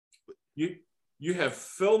 You have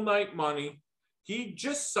Phil Knight money. He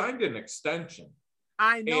just signed an extension.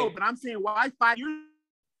 I know, but I'm saying, why 5 years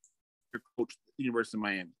coach at the University of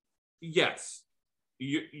Miami? Yes,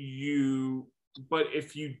 but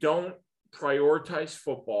if you don't prioritize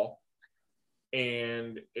football,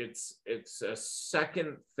 and it's a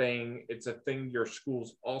second thing, it's a thing your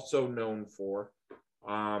school's also known for.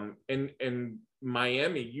 In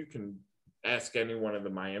Miami, you can ask any one of the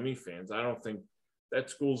Miami fans. I don't think that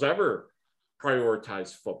school's ever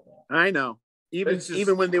prioritized football. I know. Even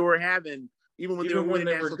when they were winning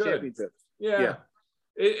national championships. Yeah.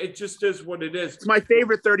 It just is what it is. It's my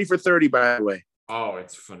favorite 30 for 30, by the way. Oh,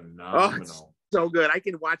 it's phenomenal. Oh, it's so good. I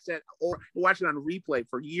can watch that or watch it on replay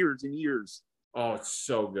for years and years. Oh, it's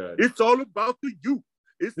so good. It's all about the you.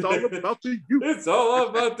 It's all about the you. It's all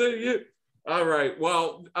about the you. All right.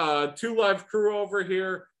 Well, 2 Live Crew over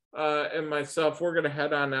here and myself, we're going to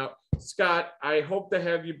head on out. Scott, I hope to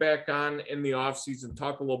have you back on in the offseason,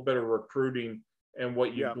 talk a little bit of recruiting and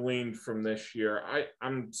what you gleaned from this year.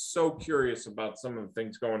 I'm so curious about some of the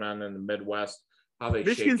things going on in the Midwest, how they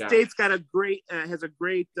Michigan State's got has a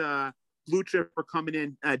great blue chipper coming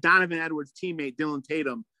in. Donovan Edwards' teammate, Dylan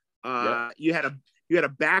Tatum. You had a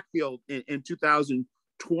backfield in 2020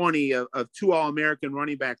 20 of two All-American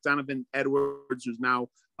running backs, Donovan Edwards, who's now,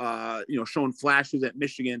 showing flashes at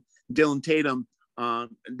Michigan. Dylan Tatum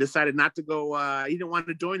decided not to go. He didn't want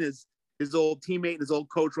to join his old teammate and his old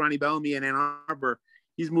coach, Ronnie Bellamy, in Ann Arbor.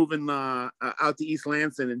 He's moving out to East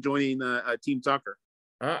Lansing and joining Team Tucker.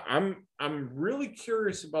 I'm really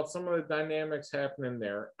curious about some of the dynamics happening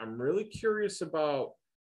there. I'm really curious about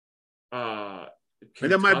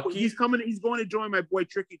and then he's going to join my boy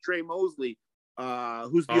Tricky Trey Mosley,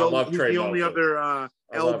 who's the only other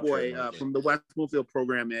L boy from the West Bloomfield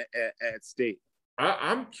program at State.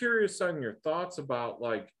 I'm curious on your thoughts about,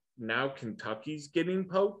 like, now Kentucky's getting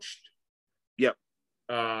poached. Yep.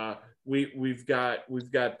 We've got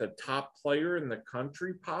the top player in the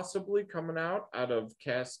country possibly coming out of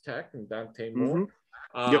Cass Tech and Dante Moore.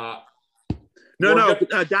 Mm-hmm.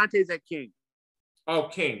 Dante's at King. Oh,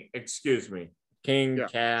 King, excuse me. King, yeah.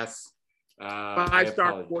 Cass.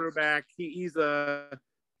 5-star quarterback. He's a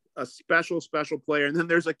special player. And then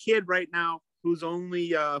there's a kid right now who's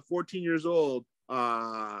only 14 years old,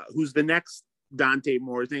 who's the next Dante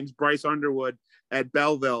Moore. His name's Bryce Underwood at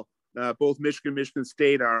Belleville. Both Michigan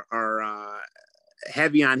State are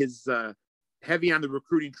heavy on the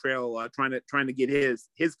recruiting trail, trying to get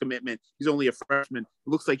his commitment. He's only a freshman. It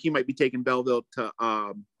looks like he might be taking Belleville to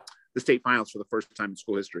the state finals for the first time in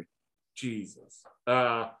school history. Jesus.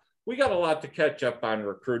 We got a lot to catch up on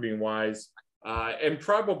recruiting wise, and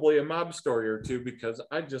probably a mob story or two, because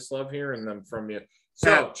I just love hearing them from you.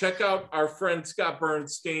 So check out our friend Scott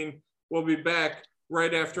Burnstein. We'll be back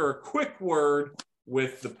right after a quick word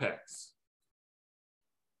with the picks.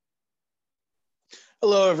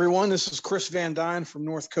 Hello, everyone. This is Chris Van Dyne from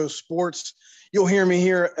North Coast Sports. You'll hear me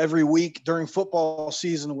here every week during football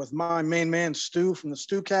season with my main man, Stu, from the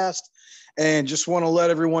Stewcast. And just want to let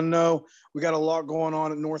everyone know we got a lot going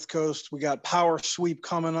on at North Coast. We got Power Sweep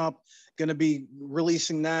coming up, going to be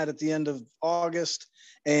releasing that at the end of August.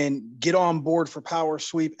 And get on board for Power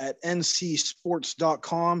Sweep at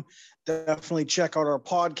ncsports.com. Definitely check out our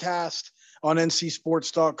podcast on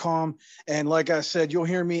ncsports.com. And like I said, you'll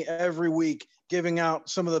hear me every week giving out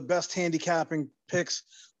some of the best handicapping picks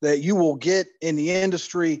that you will get in the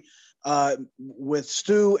industry with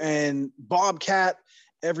Stu and Bobcat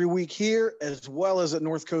every week here, as well as at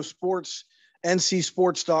North Coast Sports,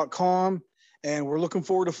 ncsports.com. And we're looking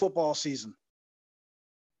forward to football season.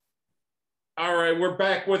 All right, we're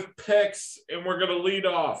back with picks, and we're going to lead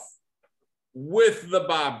off with the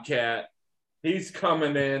Bobcat. He's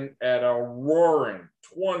coming in at a roaring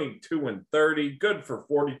 22-30, good for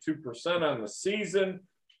 42% on the season,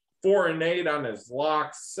 4-8 on his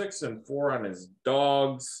locks, 6-4 on his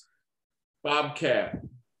dogs. Bobcat,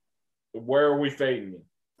 where are we fading you?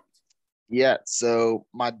 Yeah, so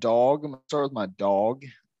my dog, I'm going to start with my dog.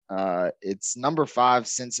 It's number 5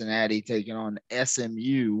 Cincinnati taking on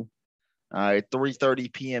SMU at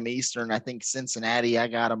 3:30 p.m. Eastern. I think Cincinnati, I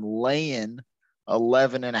got them laying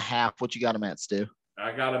 11.5. What you got them at, Stu?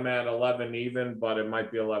 I got them at 11 even, but it might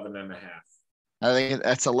be 11.5. I think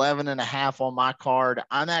that's 11.5 on my card.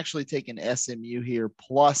 I'm actually taking SMU here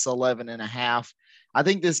plus 11.5. I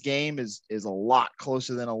think this game is a lot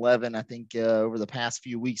closer than 11. I think over the past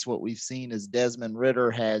few weeks, what we've seen is Desmond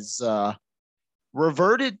Ridder has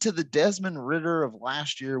reverted to the Desmond Ridder of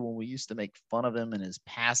last year when we used to make fun of him and his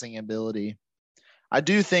passing ability. I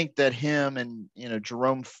do think that him and,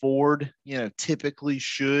 Jerome Ford, typically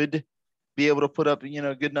should be able to put up,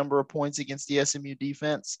 a good number of points against the SMU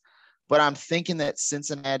defense. But I'm thinking that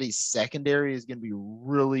Cincinnati's secondary is going to be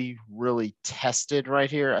really, really tested right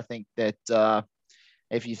here. I think that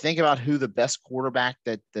if you think about who the best quarterback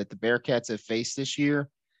that the Bearcats have faced this year,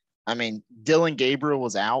 I mean, Dylan Gabriel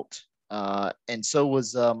was out, and so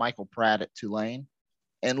was Michael Pratt at Tulane.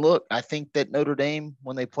 And look, I think that Notre Dame,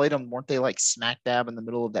 when they played them, weren't they like smack dab in the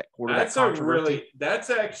middle of that quarterback controversy? That's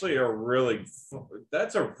a really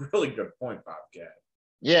good point, Bobcat.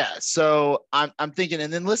 Yeah, so I'm thinking,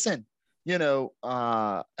 and then listen,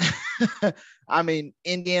 I mean,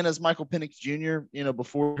 Indiana's Michael Penix Jr.,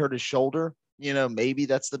 before he hurt his shoulder, maybe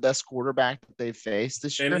that's the best quarterback that they've faced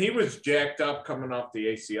this year. And he was jacked up coming off the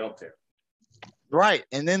ACL tear. Right.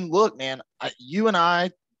 And then look, man, you and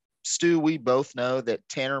I, Stu, we both know that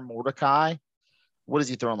Tanner Mordecai, what is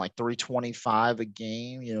he throwing, like 325 a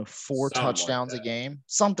game, 4 touchdowns a game,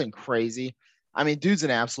 something crazy. I mean, dude's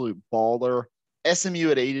an absolute baller.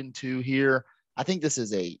 SMU at 8-2 here. I think this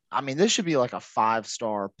should be like a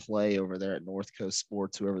 5-star play over there at North Coast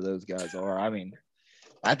Sports, whoever those guys are. I mean,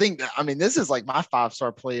 this is like my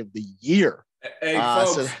 5-star play of the year.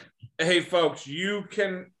 Hey, folks, you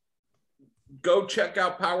can go check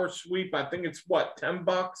out Power Sweep. I think it's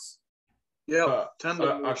 $10. Yeah,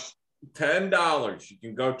 $10. $10. You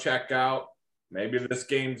can go check out. Maybe this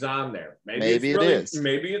game's on there. Maybe it's it is.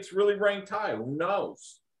 Maybe it's really ranked high. Who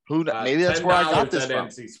knows? Maybe that's where I got this from.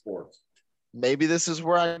 NC Sports. Maybe this is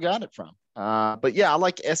where I got it from. But yeah, I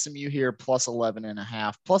like SMU here plus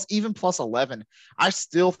 11.5, plus 11. I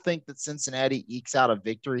still think that Cincinnati ekes out a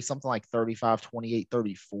victory, something like 35-28,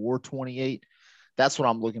 34-28. That's what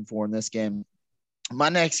I'm looking for in this game. My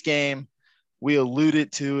next game, we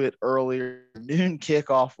alluded to it earlier, noon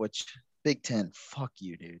kickoff, which Big Ten, fuck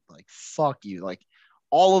you, dude. Like, fuck you. Like,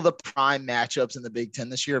 all of the prime matchups in the Big Ten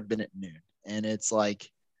this year have been at noon. And it's like,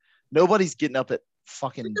 nobody's getting up at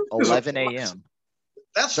fucking 11 a.m.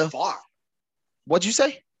 That's Fox. What'd you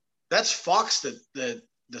say? That's Fox that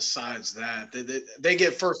decides that. They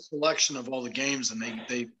get first selection of all the games, and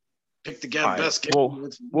they pick the best game.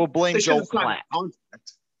 We'll blame Joel Klatt.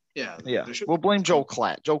 Yeah. We'll blame Joel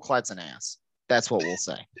Klatt. Joel Klatt's an ass. That's what we'll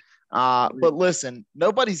say. But listen,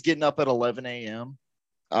 nobody's getting up at 11 a.m.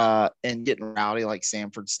 And getting rowdy like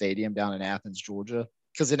Sanford Stadium down in Athens, Georgia,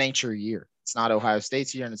 because it ain't your year. It's not Ohio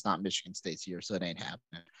State's year, and it's not Michigan State's year, so it ain't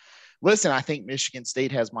happening. Listen, I think Michigan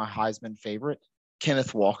State has my Heisman favorite,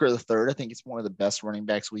 Kenneth Walker III. I think it's one of the best running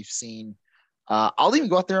backs we've seen. I'll even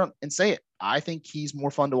go out there and say it. I think he's more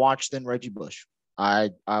fun to watch than Reggie Bush. I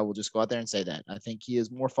will just go out there and say that. I think he is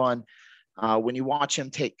more fun. When you watch him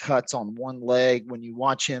take cuts on one leg, when you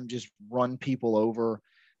watch him just run people over,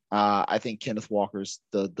 I think Kenneth Walker's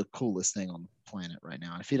the coolest thing on the planet right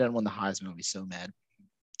now. And if he doesn't win the Heisman, I'll be so mad.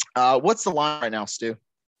 What's the line right now, Stu?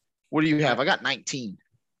 What do you have? I got 19.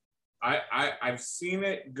 I've seen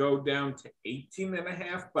it go down to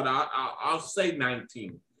 18.5, but I'll say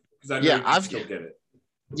 19 because I know you can still get it.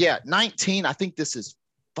 Yeah, 19. I think this is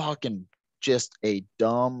fucking just a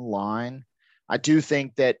dumb line. I do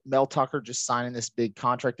think that Mel Tucker just signing this big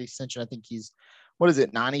contract extension. I think he's,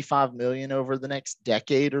 $95 million over the next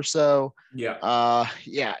decade or so. Yeah. I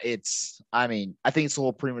think it's a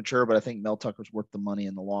little premature, but I think Mel Tucker's worth the money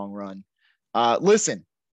in the long run. Listen,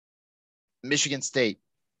 Michigan State,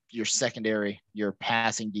 your secondary, your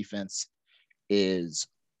passing defense is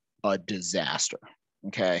a disaster.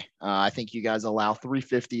 Okay. I think you guys allow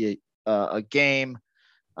 350 a game.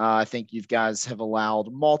 I think you guys have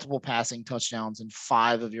allowed multiple passing touchdowns in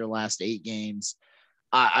 5 of your last 8 games.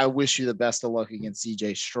 I wish you the best of luck against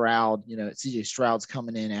CJ Stroud. CJ Stroud's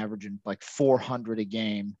coming in averaging like 400 a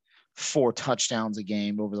game, 4 touchdowns a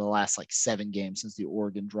game over the last 7 games since the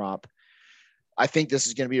Oregon drop. I think this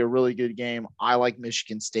is going to be a really good game. I like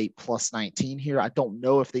Michigan State plus 19 here. I don't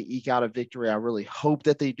know if they eke out a victory. I really hope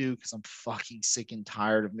that they do because I'm fucking sick and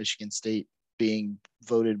tired of Michigan State being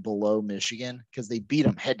voted below Michigan because they beat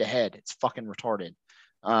them head to head. It's fucking retarded.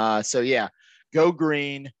 Go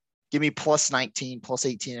green. Give me plus 19, plus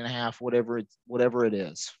 18.5, whatever it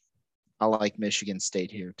is. I like Michigan State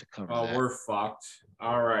here to cover that. We're fucked.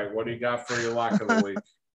 All right. What do you got for your lock of the week?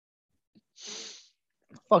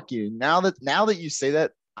 Fuck you. Now that you say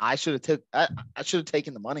that, I should have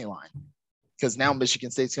taken the money line because now Michigan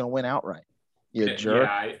State's going to win outright. You jerk.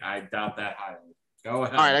 Yeah, I doubt that highly. Go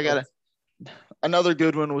ahead. All right, I got another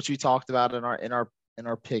good one which we talked about in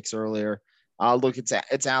our picks earlier. Look,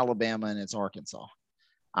 it's Alabama and it's Arkansas.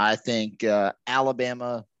 I think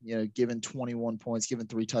Alabama, given 21 points, given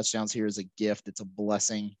 3 touchdowns here is a gift. It's a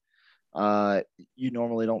blessing. You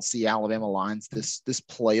normally don't see Alabama lines this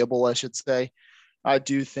playable, I should say. I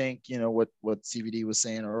do think, what CVD was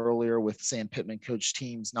saying earlier with Sam Pittman coach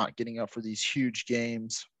teams not getting up for these huge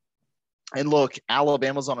games. And look,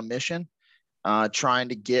 Alabama's on a mission, trying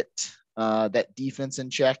to get that defense in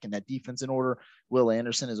check and that defense in order. Will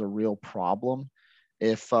Anderson is a real problem.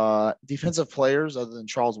 If defensive players other than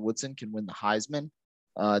Charles Woodson can win the Heisman,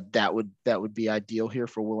 that would be ideal here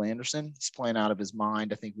for Will Anderson. He's playing out of his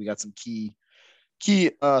mind. I think we got some key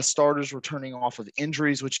starters returning off of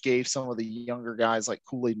injuries, which gave some of the younger guys like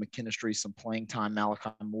Kool-Aid McKinstry some playing time. Malachi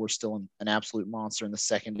Moore still an absolute monster in the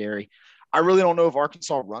secondary. I really don't know if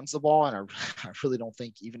Arkansas runs the ball, and I really don't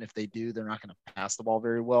think even if they do, they're not going to pass the ball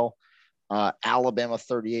very well. Alabama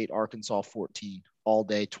 38, Arkansas 14, all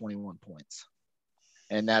day 21 points.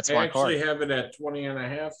 And that's my card. I actually have it at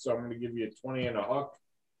 20.5, so I'm going to give you a 20 and a hook.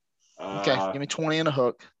 Okay, give me 20 and a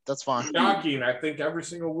hook. That's fine. Shocking. I think every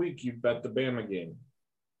single week you bet the Bama game.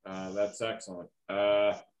 That's excellent.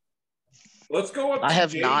 Let's go up. I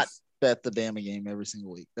have not bet the Bama game every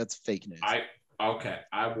single week. That's fake news. I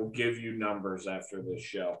will give you numbers after this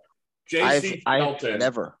show. I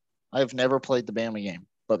have never played the Bama game,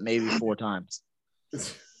 but maybe 4 times.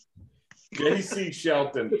 JC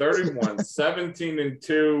Shelton, 31,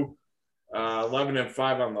 17-2, 11-5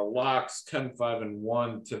 on the locks,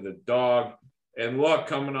 10-5-1 to the dog. And look,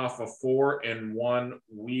 coming off a 4-1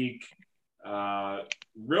 week,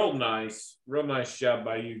 real nice job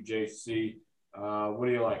by you, JC. What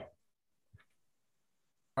do you like?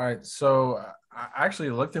 All right, so I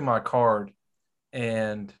actually looked at my card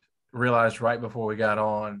and realized right before we got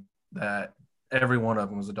on that every one of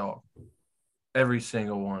them was a dog. Every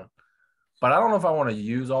single one. But I don't know if I want to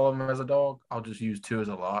use all of them as a dog. I'll just use 2 as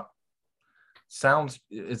a lock. Am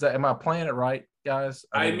I playing it right, guys?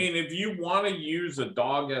 I mean, if you want to use a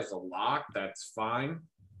dog as a lock, that's fine.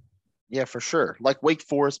 Yeah, for sure. Like Wake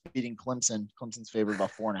Forest beating Clemson. Clemson's favored by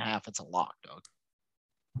 4.5. It's a lock, dog.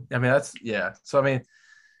 I mean, yeah. So, I mean,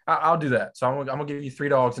 I'll do that. So I'm gonna give you 3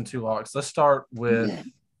 dogs and 2 locks. Let's start with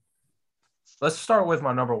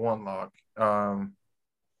my number 1 lock.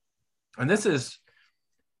 And this is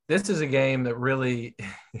a game that really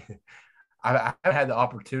I had the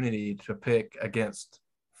opportunity to pick against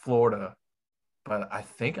Florida, but I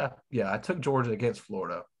think I took Georgia against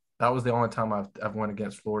Florida. That was the only time I've went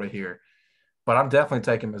against Florida here. But I'm definitely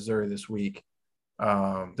taking Missouri this week.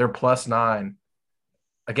 They're +9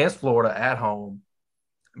 against Florida at home.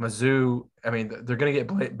 Mizzou, I mean, they're going to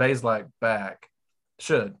get Bazelak back.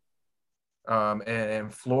 Should.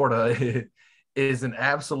 And Florida is an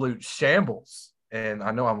absolute shambles. And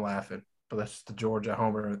I know I'm laughing, but that's the Georgia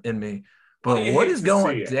homer in me. But what is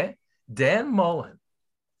going on? Dan Mullen,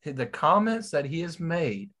 the comments that he has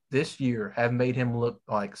made this year have made him look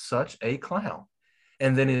like such a clown.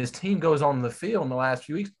 And then his team goes on the field in the last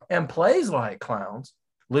few weeks and plays like clowns,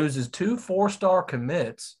 loses 2 4-star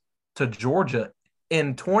commits to Georgia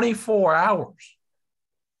in 24 hours,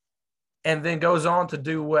 and then goes on to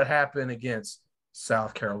do what happened against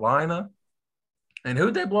South Carolina. And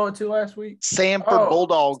who'd they blow it to last week? Samford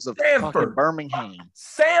Bulldogs of fucking Birmingham.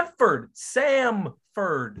 Samford.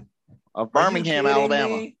 Of Birmingham,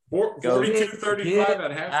 Alabama. 42-35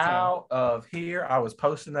 at halftime. Out of here. I was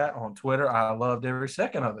posting that on Twitter. I loved every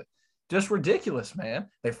second of it. Just ridiculous, man.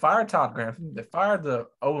 They fired Todd Grantham. They fired the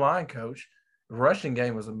O-line coach. The rushing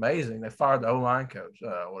game was amazing. They fired the O-line coach,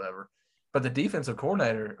 whatever. But the defensive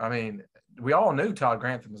coordinator, I mean, we all knew Todd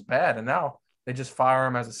Grantham was bad, and now they just fire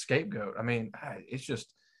him as a scapegoat. I mean, it's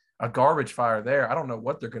just a garbage fire there. I don't know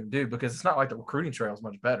what they're going to do because it's not like the recruiting trail is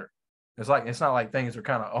much better. It's not like things are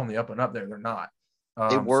kind of on the up and up there. They're not.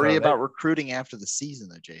 They worry about recruiting after the season,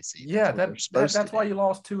 though, JC. Yeah, that's why you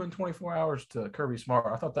lost 2 in 24 hours to Kirby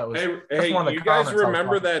Smart. I thought that was. Hey, you guys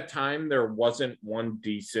remember that time there wasn't one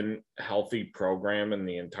decent, healthy program in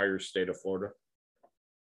the entire state of Florida?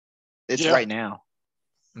 It's right now.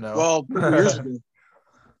 No. Well, years ago.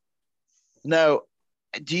 No.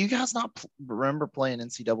 Do you guys not remember playing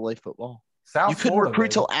NCAA football? You couldn't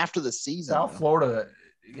recruit till after the season. South Florida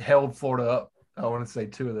held Florida up. I want to say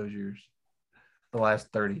 2 of those years. The last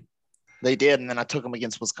 30. They did, and then I took them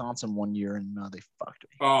against Wisconsin one year, and they fucked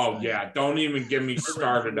me. Oh, yeah. Don't even get me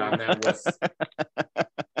started on that list.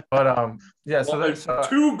 But, yeah, so there's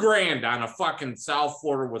 $2,000 on a fucking South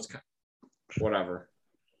Florida, Wisconsin. Whatever.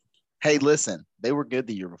 Hey, listen, they were good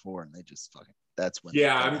the year before, and they just fucking – that's when.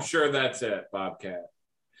 Yeah, I'm sure that's it, Bobcat.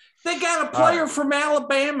 They got a player from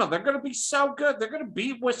Alabama. They're going to be so good. They're going to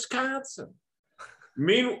beat Wisconsin.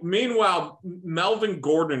 Meanwhile, Melvin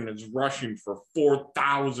Gordon is rushing for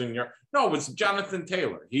 4,000 yards. No, it was Jonathan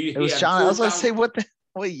Taylor. It was John. I was going to say, what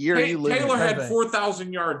year are you living? Taylor had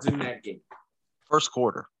 4,000 yards in that game. First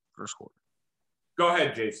quarter. Go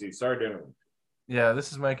ahead, JC. Sorry to interrupt. Yeah,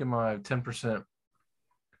 this is making my 10%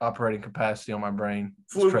 operating capacity on my brain.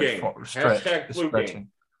 Flu game.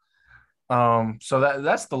 So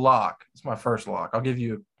that's the lock. It's my first lock. I'll give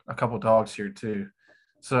you a couple dogs here too.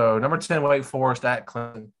 So number 10, Wake Forest at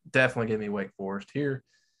Clemson. Definitely give me Wake Forest here.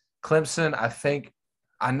 Clemson, I think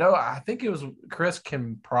it was Chris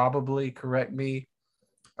can probably correct me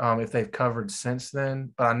if they've covered since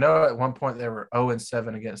then. But I know at one point they were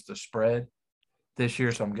 0-7 against the spread this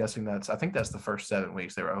year. So I'm guessing I think that's the first 7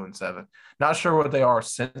 weeks they were 0-7. Not sure what they are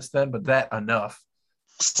since then, but that enough.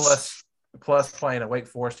 Plus playing a Wake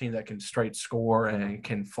Forest team that can straight score and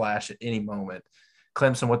can flash at any moment.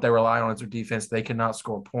 Clemson, what they rely on is their defense. They cannot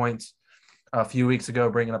score points. A few weeks ago,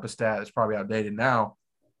 bringing up a stat that's probably outdated now,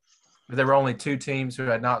 but there were only 2 teams who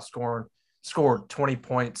had not scored 20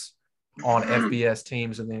 points on FBS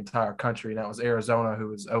teams in the entire country, and that was Arizona, who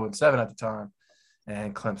was 0-7 at the time,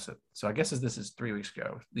 and Clemson. So I guess this is 3 weeks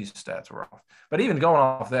ago, these stats were off. But even going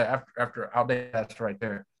off that, after outdated stats right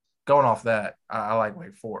there, going off that, I like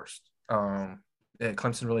Wake Forest.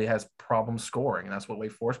 Clemson really has problems scoring, and that's what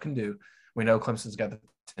Wake Forest can do. We know Clemson's got the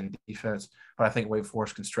 10 defense, but I think Wake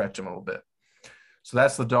Forest can stretch them a little bit. So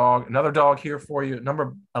that's the dog. Another dog here for you.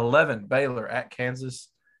 Number 11, Baylor at Kansas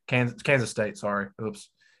State. Sorry. Oops.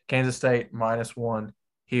 Kansas State -1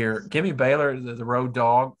 here. Give me Baylor, the road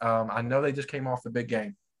dog. I know they just came off the big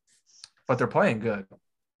game, but they're playing good.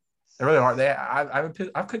 They really are.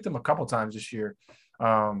 I've picked them a couple times this year,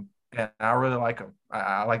 and I really like them.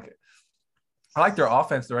 I like their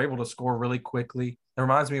offense. They're able to score really quickly. It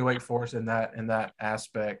reminds me of Wake Forest in that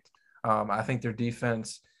aspect. I think their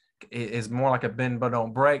defense is more like a bend but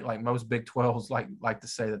don't break, like most Big 12s like to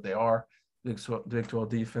say that they are. Big 12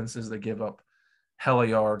 defenses, they give up hella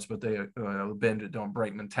yards, but they bend it don't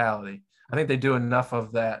break mentality. I think they do enough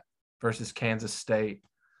of that versus Kansas State.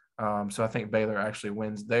 So I think Baylor actually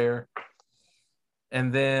wins there.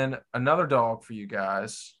 And then another dog for you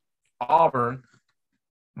guys, Auburn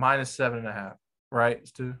 -7.5. Right,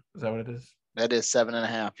 Stu? Is that what it is? That is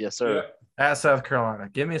 7.5. Yes, sir. Yeah. At South Carolina.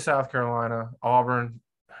 Give me South Carolina. Auburn.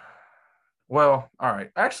 Well, all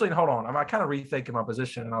right. Actually, hold on. I'm kind of rethinking my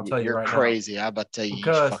position, and I'll tell you right now. You're crazy. I'm about to tell you,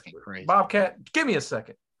 Because you're fucking crazy. Bobcat, give me a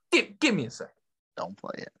second. Give me a second. Don't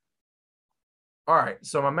play it. All right.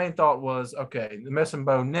 So my main thought was, okay, the missing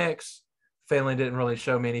Bo Nix. Finley didn't really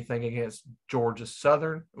show me anything against Georgia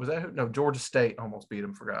Southern. Was that who? No, Georgia State almost beat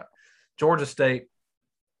him. Forgot. Georgia State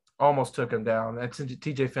almost took him down. And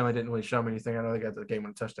TJ Finley didn't really show me anything. I know they got the game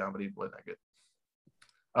on a touchdown, but he wasn't that good.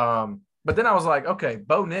 But then I was like, okay,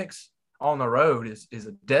 Bo Nix on the road is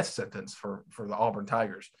a death sentence for the Auburn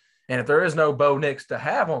Tigers. And if there is no Bo Nix to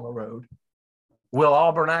have on the road, will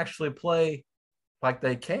Auburn actually play like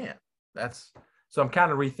they can? So I'm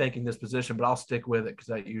kind of rethinking this position, but I'll stick with it because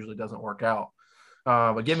that usually doesn't work out.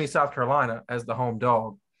 But give me South Carolina as the home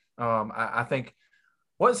dog. I think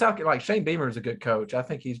Shane Beamer is a good coach. I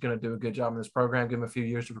think he's going to do a good job in this program. Give him a few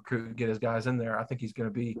years to recruit and get his guys in there. I think he's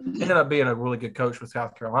going to end up being a really good coach with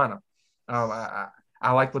South Carolina.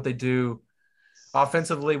 I like what they do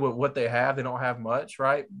offensively with what they have. They don't have much,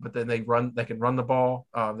 right? But then they can run the ball.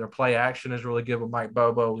 Their play action is really good with Mike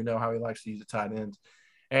Bobo. We know how he likes to use the tight ends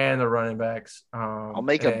and the running backs. I'll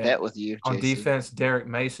make a bet with you, on JC. defense. Derek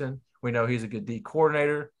Mason. We know he's a good D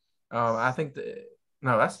coordinator. I think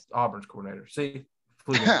that's Auburn's coordinator. See.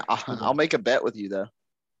 I'll make a bet with you though,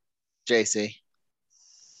 JC.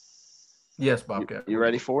 Yes, Bobcat. You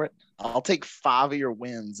ready for it? I'll take 5 of your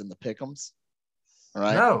wins in the pick'ems. All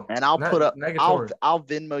right. No, and I'll negatory. I'll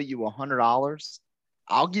Venmo you $100.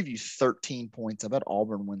 I'll give you 13 points. I bet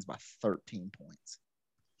Auburn wins by 13 points.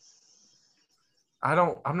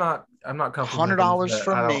 I'm not comfortable. $100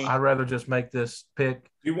 from me. I'd rather just make this pick.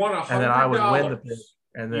 You want $100, and then I would win the pick,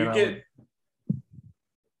 and then you get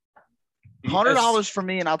 $100 for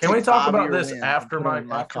me, and I'll. Can we talk about this after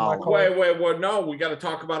my call? Wait. No, we got to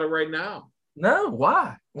talk about it right now. No,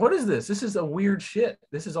 why? What is this? This is a weird shit.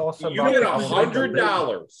 This is also you get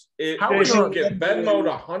 $100. You get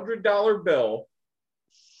Venmoed $100 bill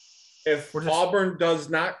if Auburn does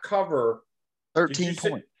not cover 13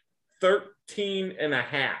 points.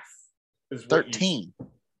 13.5 is 13.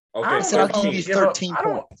 Okay, I said I'll give you 13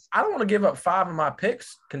 points. I don't want to give up 5 of my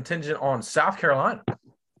picks contingent on South Carolina.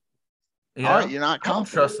 All right, you're not confident. I don't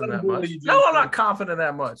trust them that much. No, I'm not confident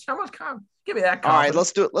that much. How much confidence? Give me that confidence. All right,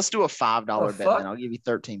 let's do a $5 bet, and I'll give you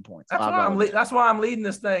 13 points. That's why I'm leading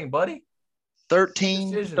this thing, buddy.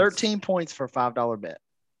 13 points for a $5 bet.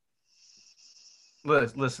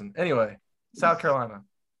 Listen. Anyway, South Carolina.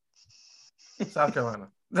 Plus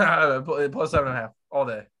 7.5 all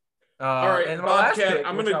day. All right, Bobcat,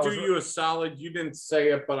 I'm going to do you a solid. You didn't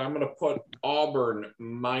say it, but I'm going to put Auburn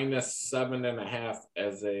 -7.5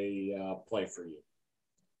 as a play for you.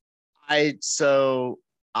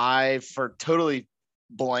 I totally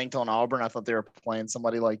blanked on Auburn. I thought they were playing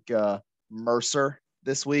somebody like Mercer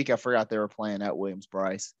this week. I forgot they were playing at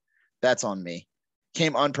Williams-Brice. That's on me.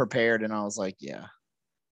 Came unprepared, and I was like, yeah.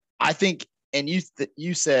 I think, and you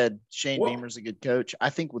said Shane Beamer's a good coach. I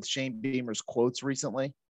think with Shane Beamer's quotes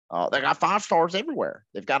recently, they got 5 stars everywhere.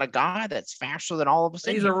 They've got a guy that's faster than all of us.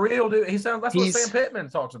 He's a real dude. That's what Sam Pittman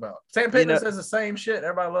talks about. Sam Pittman says the same shit.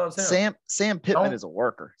 Everybody loves him. Sam Pittman is a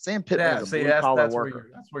worker. Sam Pittman is a blue-collar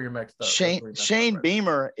worker. That's where you're mixed up. Shane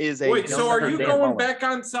Beamer is a. Wait, so are you going back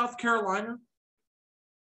on South Carolina?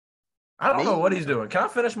 I don't know what he's doing. Can I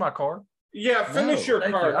finish my card? Yeah, finish your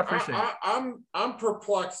card. I appreciate it. I'm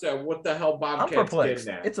perplexed at what the hell Bobcat's I'm perplexed.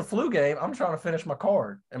 getting at. It's a flu game. I'm trying to finish my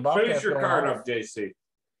card. And Bobcat's finish your card up, JC.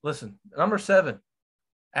 Listen, number 7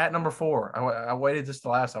 at number 4. I waited just the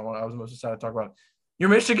last time. I was most excited to talk about it. Your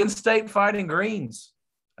Michigan State Fighting Greens.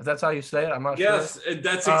 If that's how you say it, I'm not sure. Yes,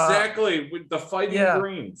 that's exactly with the Fighting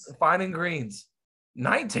Greens. Fighting Greens.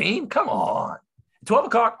 19? Come on. 12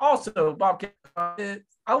 o'clock. Also, Bobcat,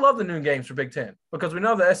 I love the noon games for Big Ten because we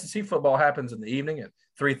know the SEC football happens in the evening at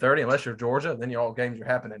 3:30, unless you're Georgia. Then all games are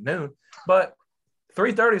happening at noon. But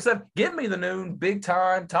 3:37. Give me the noon, big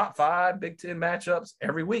time, top 5, Big Ten matchups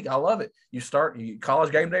every week. I love it. You start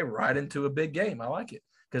college game day right into a big game. I like it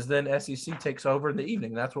because then SEC takes over in the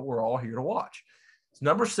evening. That's what we're all here to watch. It's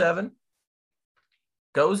number 7.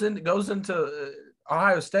 Goes into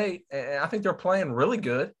Ohio State, and I think they're playing really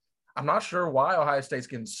good. I'm not sure why Ohio State's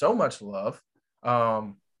getting so much love.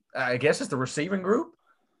 I guess it's the receiving group.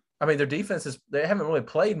 I mean, their defense they haven't really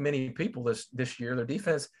played many people this year. Their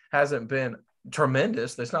defense hasn't been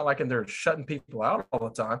tremendous. It's not like they're shutting people out all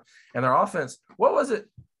the time. And their offense, what was it?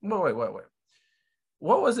 Wait.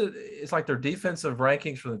 What was it? It's like their defensive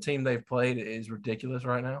rankings for the team they've played is ridiculous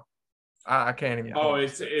right now. I can't even. Oh,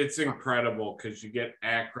 it's incredible because you get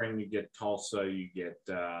Akron, you get Tulsa, you get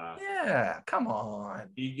yeah, come on.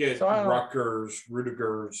 You get Rutgers,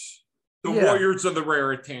 Rudigers, the Warriors of the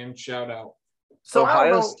Raritan. Shout out. So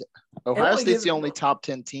Ohio State's the only top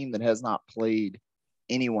 10 team that has not played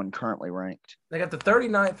anyone currently ranked. They got the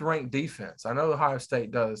 39th ranked defense. I know Ohio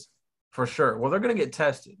State does for sure. Well, they're going to get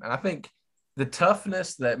tested, and I think the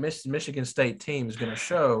toughness that Michigan State team is going to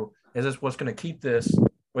show is what's going to keep this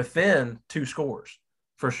within 2 scores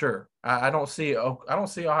for sure. I don't see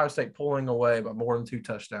Ohio State pulling away by more than 2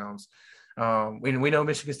 touchdowns. We know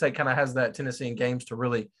Michigan State kind of has that tendency in games to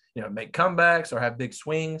really make comebacks or have big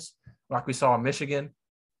swings like we saw in Michigan.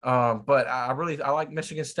 But I like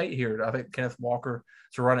Michigan State here. I think Kenneth Walker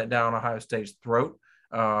to run it down Ohio State's throat.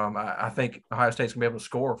 I think Ohio State's gonna be able to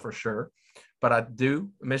score for sure. But I do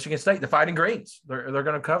Michigan State, the Fighting Greens. They're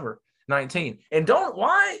going to cover 19. And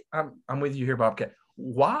I'm with you here, Bobcat.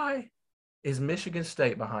 Why is Michigan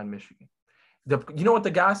State behind Michigan? You know what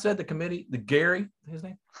the guy said, the committee, Gary, his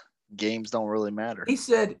name? Games don't really matter. He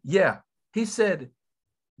said,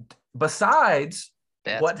 besides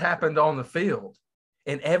what happened on the field,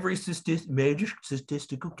 in every major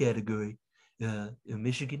statistical category,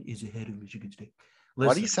 Michigan is ahead of Michigan State. Listen,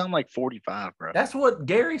 why do you sound like 45, bro? That's what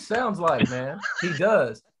Gary sounds like, man. He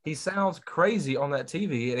does. He sounds crazy on that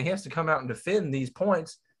TV, and he has to come out and defend these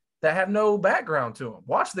points that have no background to them.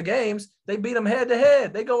 Watch the games. They beat them head to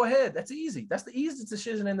head. They go ahead. That's easy. That's the easiest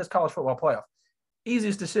decision in this college football playoff.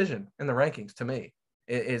 Easiest decision in the rankings to me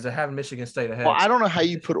is having Michigan State ahead. Well, I don't know how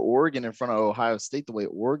you put Oregon in front of Ohio State the way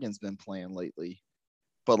Oregon's been playing lately.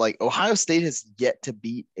 But, Ohio State has yet to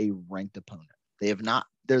beat a ranked opponent. They have not.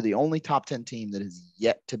 They're the only top 10 team that has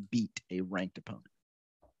yet to beat a ranked opponent.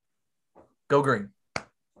 Go green.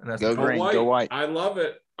 Go green. Go white. I love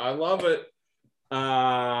it. We're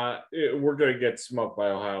going to get smoked by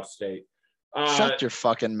Ohio State. Shut your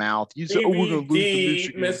fucking mouth. You said, we're going to lose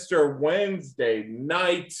to Michigan. Mr. Wednesday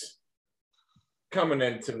night coming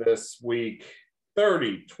into this week,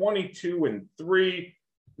 30, 22-3,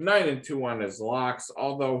 9-2 on his locks,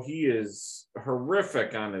 although he is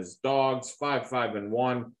horrific on his dogs,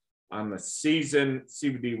 5-5-1 on the season.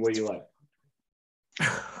 CBD, what do you like?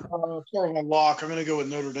 Starting on lock, I'm going to go with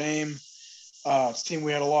Notre Dame. It's a team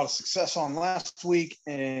we had a lot of success on last week,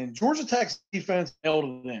 and Georgia Tech's defense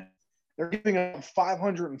held it in. They're giving up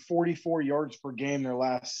 544 yards per game their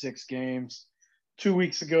last 6 games. 2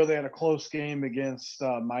 weeks ago, they had a close game against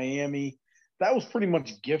Miami. That was pretty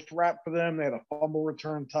much gift wrap for them. They had a fumble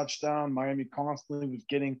return touchdown. Miami constantly was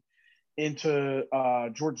getting into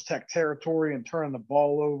Georgia Tech territory and turning the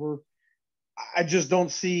ball over. I just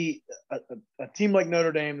don't see a team like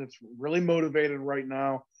Notre Dame that's really motivated right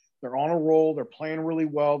now. They're on a roll. They're playing really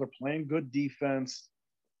well. They're playing good defense.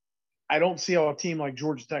 I don't see how a team like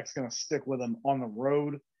Georgia Tech is going to stick with them on the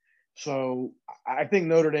road. So I think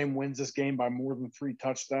Notre Dame wins this game by more than 3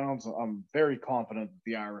 touchdowns. I'm very confident that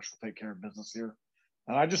the Irish will take care of business here.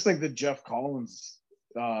 And I just think that Jeff Collins,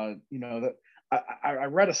 that I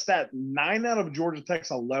read a stat, 9 out of Georgia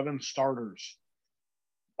Tech's 11 starters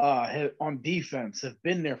on defense have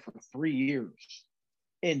been there for 3 years.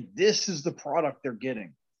 And this is the product they're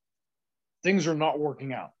getting. Things are not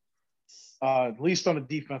working out, at least on the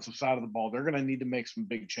defensive side of the ball. They're going to need to make some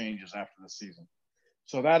big changes after the season.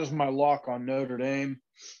 So that is my lock on Notre Dame.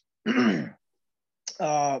 My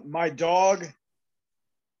dog,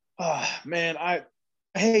 man, I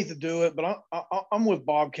hate to do it, but I'm with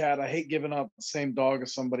Bobcat. I hate giving up the same dog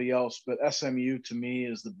as somebody else, but SMU to me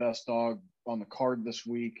is the best dog on the card this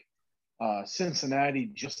week. Cincinnati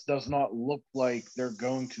just does not look like they're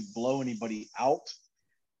going to blow anybody out,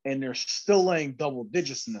 and they're still laying double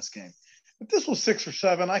digits in this game. If this was 6 or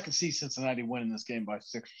 7, I could see Cincinnati winning this game by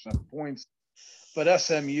 6 or 7 points. But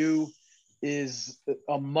SMU is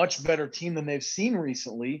a much better team than they've seen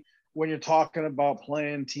recently when you're talking about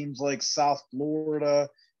playing teams like South Florida,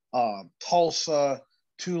 Tulsa,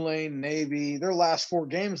 Tulane, Navy. Their last 4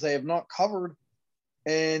 games they have not covered.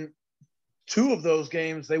 And 2 of those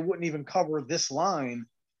games, they wouldn't even cover this line.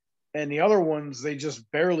 And the other ones, they just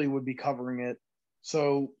barely would be covering it.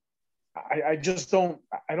 So I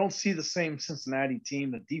don't see the same Cincinnati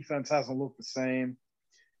team. The defense hasn't looked the same.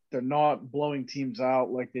 They're not blowing teams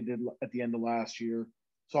out like they did at the end of last year.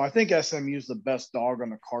 So I think SMU is the best dog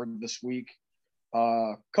on the card this week.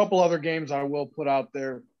 A couple other games I will put out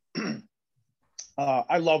there.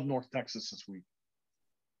 I love North Texas this week.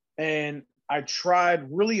 And I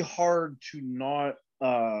tried really hard to not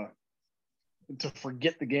to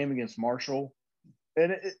forget the game against Marshall.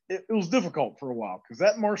 And it was difficult for a while because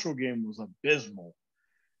that Marshall game was abysmal.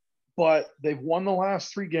 But they've won the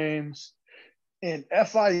last 3 games, and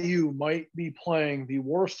FIU might be playing the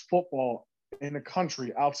worst football in the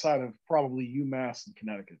country outside of probably UMass and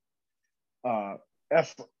Connecticut.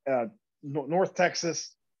 North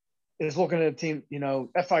Texas is looking at a team,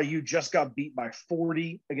 FIU just got beat by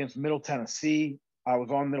 40 against Middle Tennessee. I was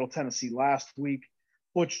on Middle Tennessee last week.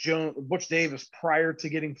 Butch Davis, prior to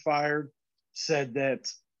getting fired, said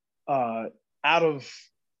that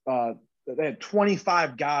they had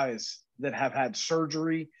 25 guys that have had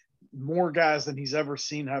surgery, more guys than he's ever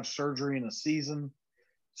seen have surgery in a season.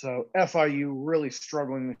 So FIU really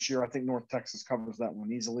struggling this year. I think North Texas covers that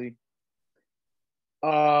one easily.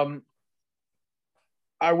 I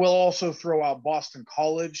will also throw out Boston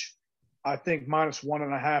College. I think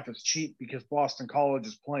 -1.5 is cheap because Boston College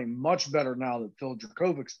is playing much better now that Phil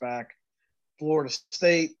Dracovich's back. Florida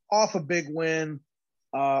State off a big win.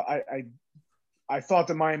 I thought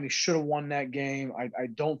that Miami should have won that game. I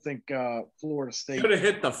don't think Florida State should have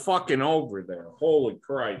hit the fucking over there. Holy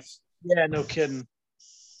Christ! Yeah, no kidding.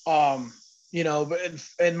 But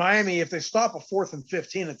in Miami, if they stop a 4th and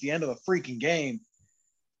 15 at the end of the freaking game,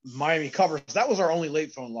 Miami covers. That was our only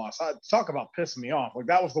late phone loss. Talk about pissing me off. Like,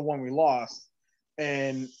 that was the one we lost.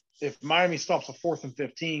 And if Miami stops a 4th and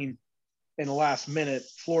 15 in the last minute,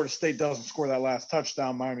 Florida State doesn't score that last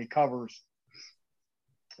touchdown, Miami covers,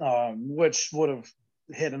 which would have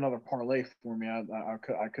hit another parlay for me. I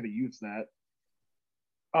could have used that.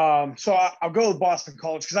 So I'll go with Boston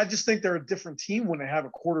College because I just think they're a different team when they have a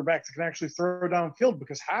quarterback that can actually throw downfield,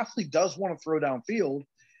 because Hafley does want to throw downfield.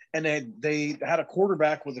 And they had a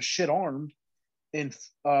quarterback with a shit arm in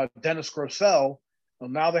Dennis Grosel. Well,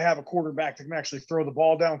 now they have a quarterback that can actually throw the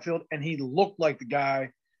ball downfield, and he looked like the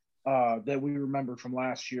guy that we remembered from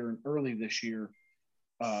last year and early this year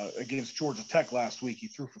against Georgia Tech last week. He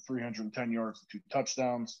threw for 310 yards and 2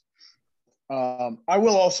 touchdowns. I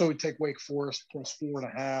will also take Wake Forest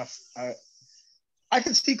 +4.5. I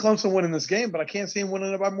can see Clemson winning this game, but I can't see him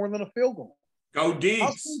winning it by more than a field goal. Go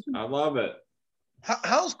Deeks. I love it.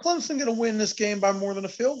 How's Clemson going to win this game by more than a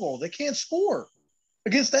field goal? They can't score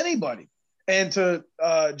against anybody. And to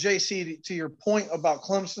JC, to your point about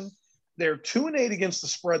Clemson, they're 2-8 against the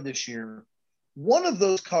spread this year. One of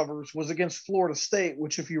those covers was against Florida State,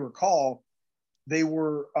 which, if you recall, they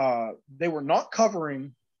were not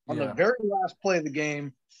covering on the very last play of the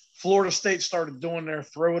game. Florida State started doing their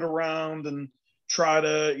throw it around and try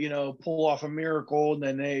to, pull off a miracle. And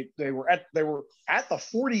then they were at the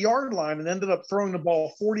 40-yard line and ended up throwing the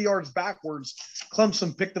ball 40 yards backwards.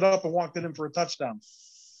 Clemson picked it up and walked it in for a touchdown.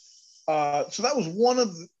 So that was one of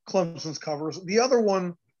Clemson's covers. The other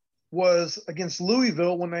one was against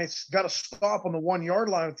Louisville when they got a stop on the 1-yard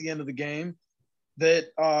line at the end of the game that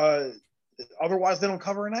otherwise they don't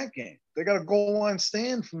cover in that game. They got a goal line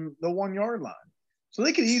stand from the 1-yard line. So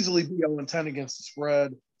they could easily be 0-10 against the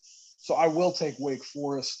spread. So I will take Wake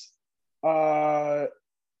Forest. And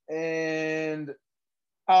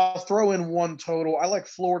I'll throw in one total. I like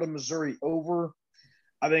Florida, Missouri over.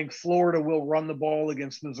 I think Florida will run the ball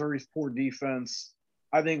against Missouri's poor defense.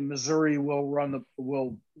 I think Missouri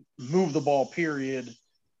will move the ball, period,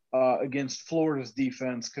 against Florida's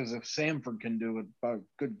defense, because if Samford can do it,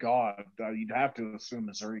 good God, you'd have to assume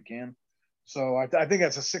Missouri can. So I think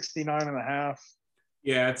that's a 69.5.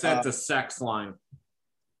 Yeah, it's at the sex line.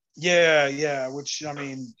 Yeah, which, I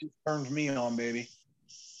mean, turns me on, baby.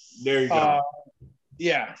 There you go.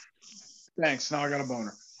 Yeah. Thanks. Now I got a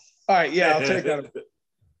boner. All right, yeah, I'll take that.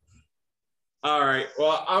 All right.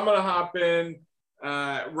 Well, I'm going to hop in,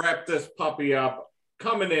 wrap this puppy up.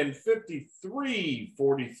 Coming in 53,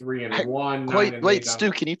 43, and 1. Wait,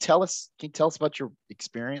 Stu, can you tell us about your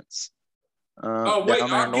experience? I'll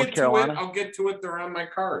get to it. They're on my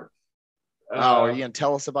card. Are you going to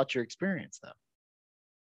tell us about your experience, though?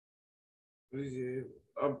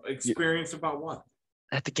 Experience about what?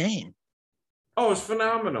 At the game. Oh, it was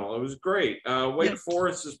phenomenal. It was great. Wake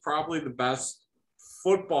Forest is probably the best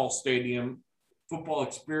football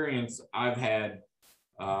experience I've had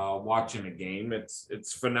watching a game.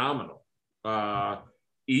 It's phenomenal.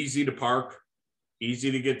 easy to park,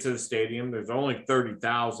 easy to get to the stadium. There's only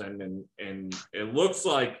 30,000, and it looks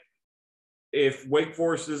like if Wake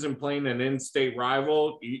Forest isn't playing an in-state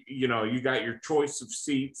rival, you know, you got your choice of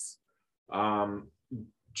seats,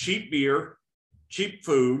 cheap beer, cheap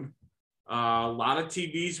food, a lot of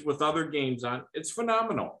TVs with other games on. It's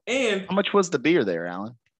phenomenal. And how much was the beer there,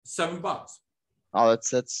 Alan? $7. Oh,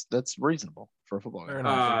 that's reasonable for a football game.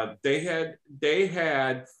 Nice. They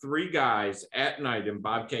had 3 guys at night in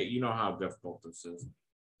Bobcat. You know how difficult this is.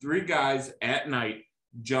 3 guys at night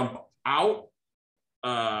jump out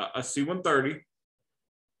a C-130.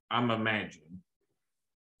 I'm imagining.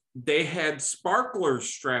 They had sparklers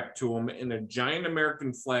strapped to them in a giant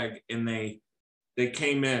American flag, and they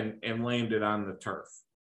came in and landed on the turf.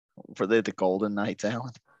 Were they the Golden Knights,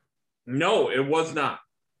 Alan? No, it was not.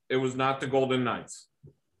 It was not the Golden Knights.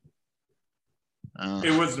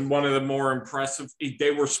 It was one of the more impressive.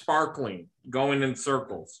 They were sparkling, going in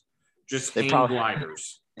circles, just hang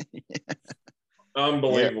gliders. Yeah.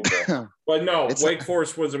 Unbelievable. Yeah. But no, Wake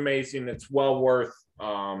Forest was amazing. It's well worth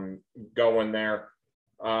going there.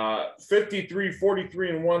 53,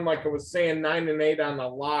 43-1, like I was saying, 9-8 on the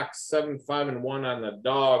locks, 7-5-1 on the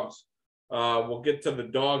dogs. We'll get to the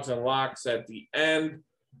dogs and locks at the end.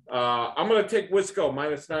 I'm going to take Wisco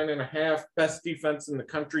 -9.5, best defense in the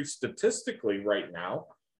country statistically right now.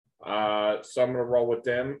 So I'm going to roll with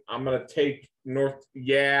them. I'm going to take North.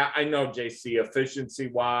 Yeah, I know, JC, efficiency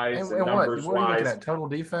wise and numbers what are you wise. looking at? Total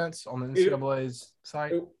defense on the NCAA's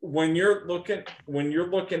site. When you're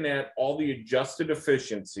looking at all the adjusted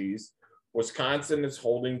efficiencies, Wisconsin is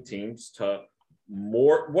holding teams to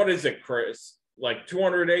more. What is it, Chris? Like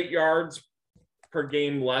 208 yards per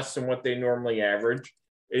game less than what they normally average.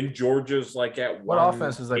 And Georgia's like at what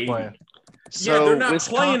offenses they playing? So yeah, they're not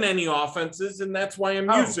playing any offenses, and that's why I'm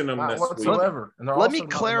using them this whatsoever. week. Let me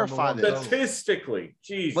clarify this. Statistically,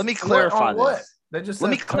 geez. Let me clarify this. They just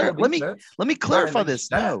let me clarify this.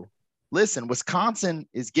 No, listen. Wisconsin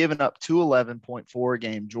is giving up 211.4 a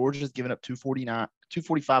game. Georgia's giving up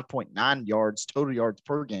 245.9 yards total yards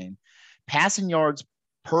per game. Passing yards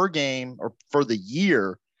per game or for the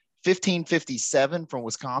year, 1557 from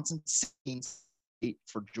Wisconsin, 16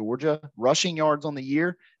 for Georgia. Rushing yards on the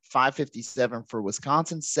year, 557 for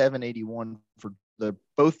Wisconsin, 781 for the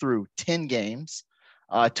both through 10 games.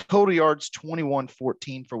 Total yards,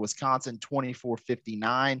 2114 for Wisconsin,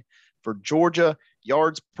 2459 for Georgia.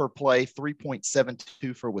 Yards per play,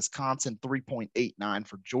 3.72 for Wisconsin, 3.89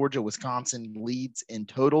 for Georgia. Wisconsin leads in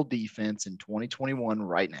total defense in 2021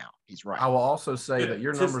 right now. He's right. I will also say that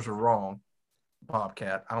your numbers are wrong,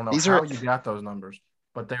 Bobcat. I don't know how you got those numbers,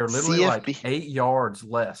 but they're literally CFB. Like 8 yards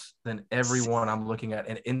less than everyone I'm looking at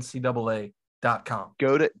in NCAA.com.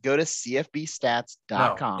 Go to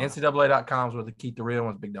CFBstats.com. No, NCAA.com is where they keep the real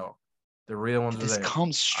ones, big dog. The real ones are there.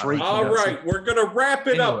 Comes straight. All right, we're gonna wrap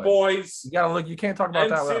it up, boys. You gotta look. You can't talk about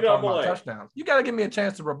that without talking about touchdowns. You gotta give me a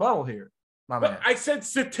chance to rebuttal here, my man. I said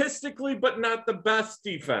statistically, but not the best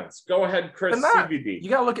defense. Go ahead, Chris. CBD. You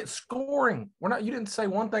gotta look at scoring. We're not. You didn't say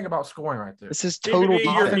one thing about scoring right there. This is total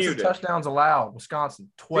offensive touchdowns allowed. Wisconsin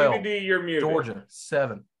 12. CBD, you're muted. Georgia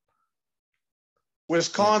 7.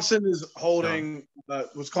 Wisconsin is holding.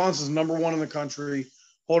 Wisconsin's number 1 in the country,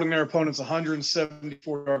 holding their opponents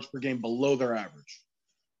 174 yards per game below their average.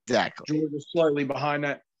 Exactly. Georgia's slightly behind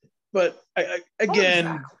that, but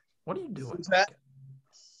again, what are you doing?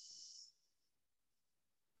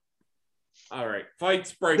 All right,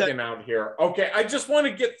 fights breaking out here. Okay, I just want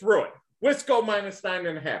to get through it. Wisco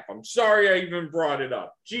 -9.5. I'm sorry I even brought it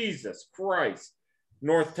up. Jesus Christ.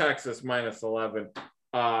 North Texas -11.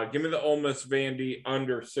 Give me the Ole Miss Vandy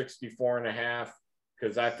under 64.5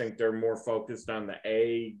 because I think they're more focused on the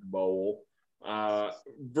Egg Bowl.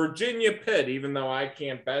 Virginia Pitt, even though I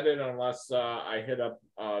can't bet it unless I hit up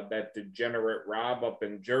that degenerate Rob up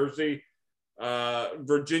in Jersey.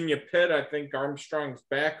 Virginia Pitt, I think Armstrong's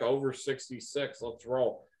back over 66. Let's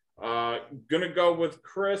roll. Gonna go with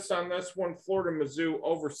Chris on this one. Florida Mizzou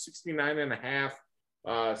over 69.5.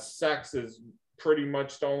 Sex is pretty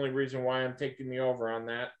much the only reason why I'm taking the over on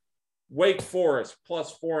that. Wake Forest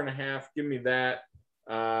 +4.5. Give me that.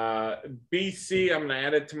 BC, I'm gonna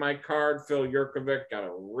add it to my card. Phil Yurkovich got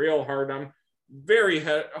a real hard on. Very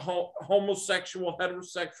homosexual,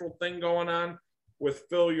 heterosexual thing going on with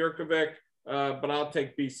Phil Yurkovich. But I'll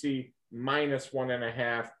take BC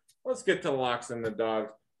 -1.5. Let's get to the locks and the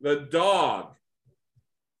dogs. The dog,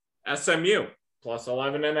 SMU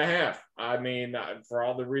 +11.5. I mean, for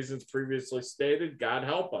all the reasons previously stated, God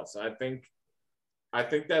help us. I think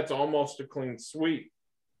that's almost a clean sweep,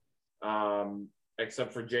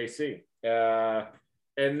 except for JC.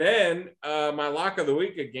 And then my lock of the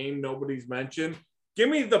week, a game nobody's mentioned. Give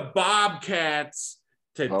me the Bobcats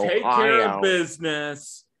to take care of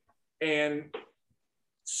business and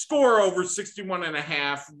score over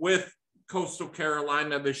 61.5 with Coastal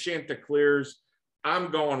Carolina, the Chanticleers.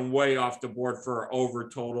 I'm going way off the board for an over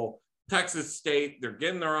total. Texas State, they're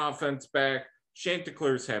getting their offense back.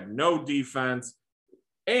 Chanticleers have no defense.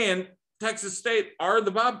 And Texas State are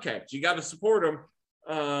the Bobcats. You got to support them.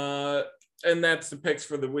 And that's the picks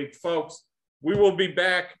for the week, folks. We will be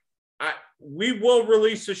back. We will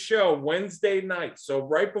release a show Wednesday night. So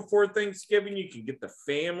right before Thanksgiving, you can get the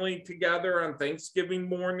family together on Thanksgiving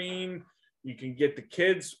morning. You can get the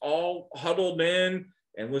kids all huddled in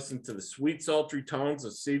and listen to the sweet, sultry tones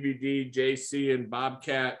of CVD, JC, and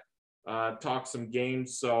Bobcat talk some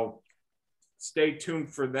games. So stay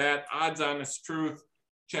tuned for that. Odds, Honest Truth.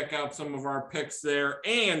 Check out some of our picks there.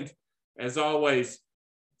 And as always,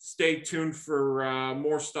 stay tuned for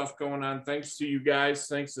more stuff going on. Thanks to you guys.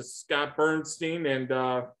 Thanks to Scott Burnstein. And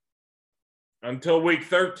until week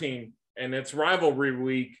 13, and it's rivalry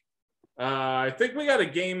week, I think we got a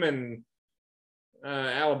game in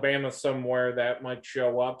Alabama somewhere that might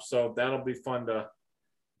show up. So that'll be fun to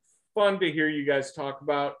hear you guys talk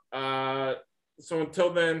about. So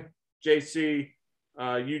until then, JC,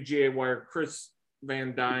 UGA Wire, Chris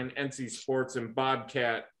Van Dyne, NC Sports, and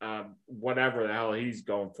Bobcat, whatever the hell he's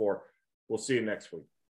going for. We'll see you next week.